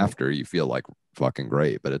day after you feel like fucking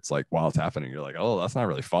great, but it's like while it's happening you're like, oh, that's not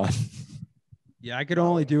really fun. Yeah, I could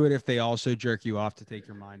only do it if they also jerk you off to take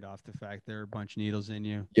your mind off the fact there are a bunch of needles in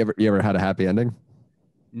you. You ever had a happy ending?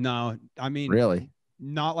 No, I mean, really,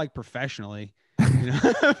 not like professionally. You know?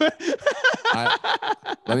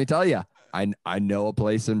 Let me tell you, I know a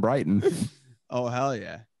place in Brighton. Oh hell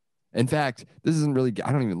yeah! In fact, this isn't really.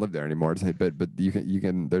 I don't even live there anymore. But you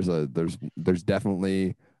can. There's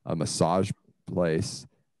definitely a massage place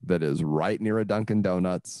that is right near a Dunkin'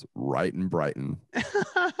 Donuts, right in Brighton,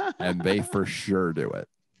 and they for sure do it.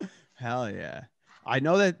 Hell yeah! I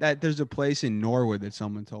know that there's a place in Norwood that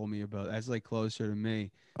someone told me about. That's like closer to me.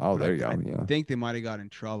 Oh, there you go. I think they might have got in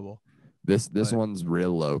trouble. This one's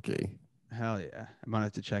real low key. Hell yeah! I might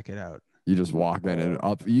have to check it out. You just walk in and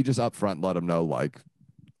you just up front let them know like,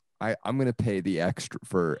 I'm gonna pay the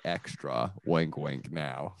extra wink wink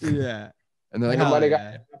now. Yeah. And then somebody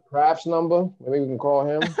got Kraft's number. Maybe we can call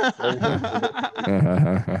him.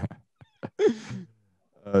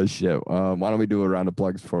 Shit. Why don't we do a round of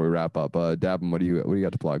plugs before we wrap up? Dabbin, what do you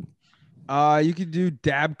got to plug? You could do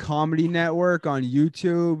Dab Comedy Network on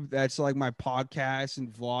YouTube. That's like my podcasts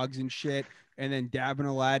and vlogs and shit. And then Dabbin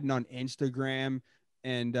Aladdin on Instagram,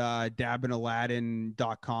 and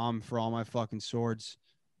dabbinaladdin.com for all my fucking swords.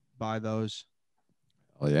 Buy those.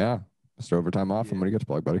 Oh yeah. Mr. Overtime Off. What do you got to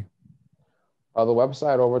plug, buddy? The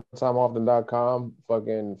website, overtimeoften.com.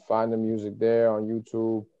 Fucking find the music there on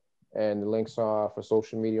YouTube, and the links are for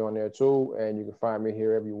social media on there too. And you can find me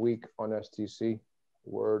here every week on STC.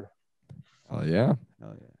 Word. Oh yeah.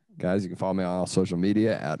 Guys, you can follow me on all social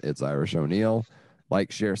media at It's Irish O'Neill.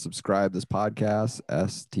 Like, share, subscribe this podcast,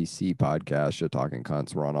 STC Podcast, Shit Talking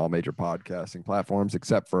Cunts. We're on all major podcasting platforms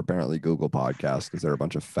except for apparently Google Podcasts, because they're a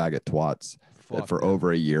bunch of faggot twats that for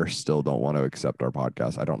over a year still don't want to accept our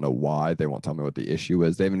podcast. I don't know why. They won't tell me what the issue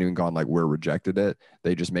is. They haven't even gone like, we're rejected it.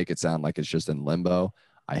 They just make it sound like it's just in limbo.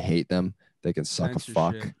 I hate them. They can suck a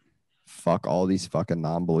fuck. Fuck all these fucking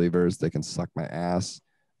non-believers. They can suck my ass.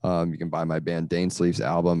 You can buy my band Dainsleif's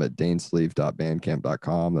album at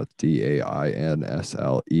dainsleif.bandcamp.com. That's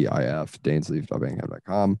DAINSLEIF,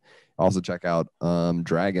 dainsleif.bandcamp.com. Also check out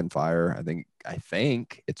Dragonfire. I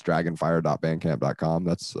think it's dragonfire.bandcamp.com.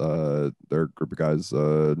 That's their group of guys,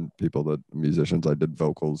 musicians. I did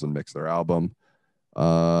vocals and mixed their album.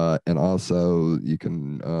 And also you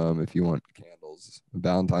can, if you want candles,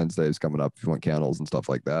 Valentine's Day is coming up. If you want candles and stuff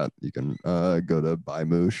like that, you can go to Buy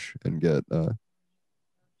Moosh and get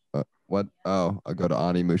I'll go to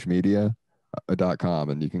animooshmedia.com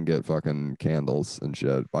and you can get fucking candles and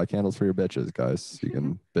shit. Buy candles for your bitches, guys. You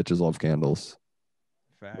can bitches love candles.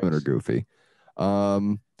 Facts. Women are goofy.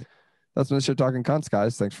 That's been Shit Talking Cunts,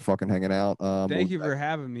 guys. Thanks for fucking hanging out. Thank you for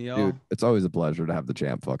having me, y'all. Dude, it's always a pleasure to have the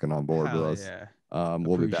champ fucking on board with us. Yeah.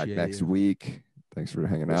 We'll be back next week. Thanks for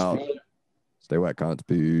hanging out. Stay wet, cunts.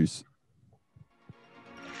 Peace.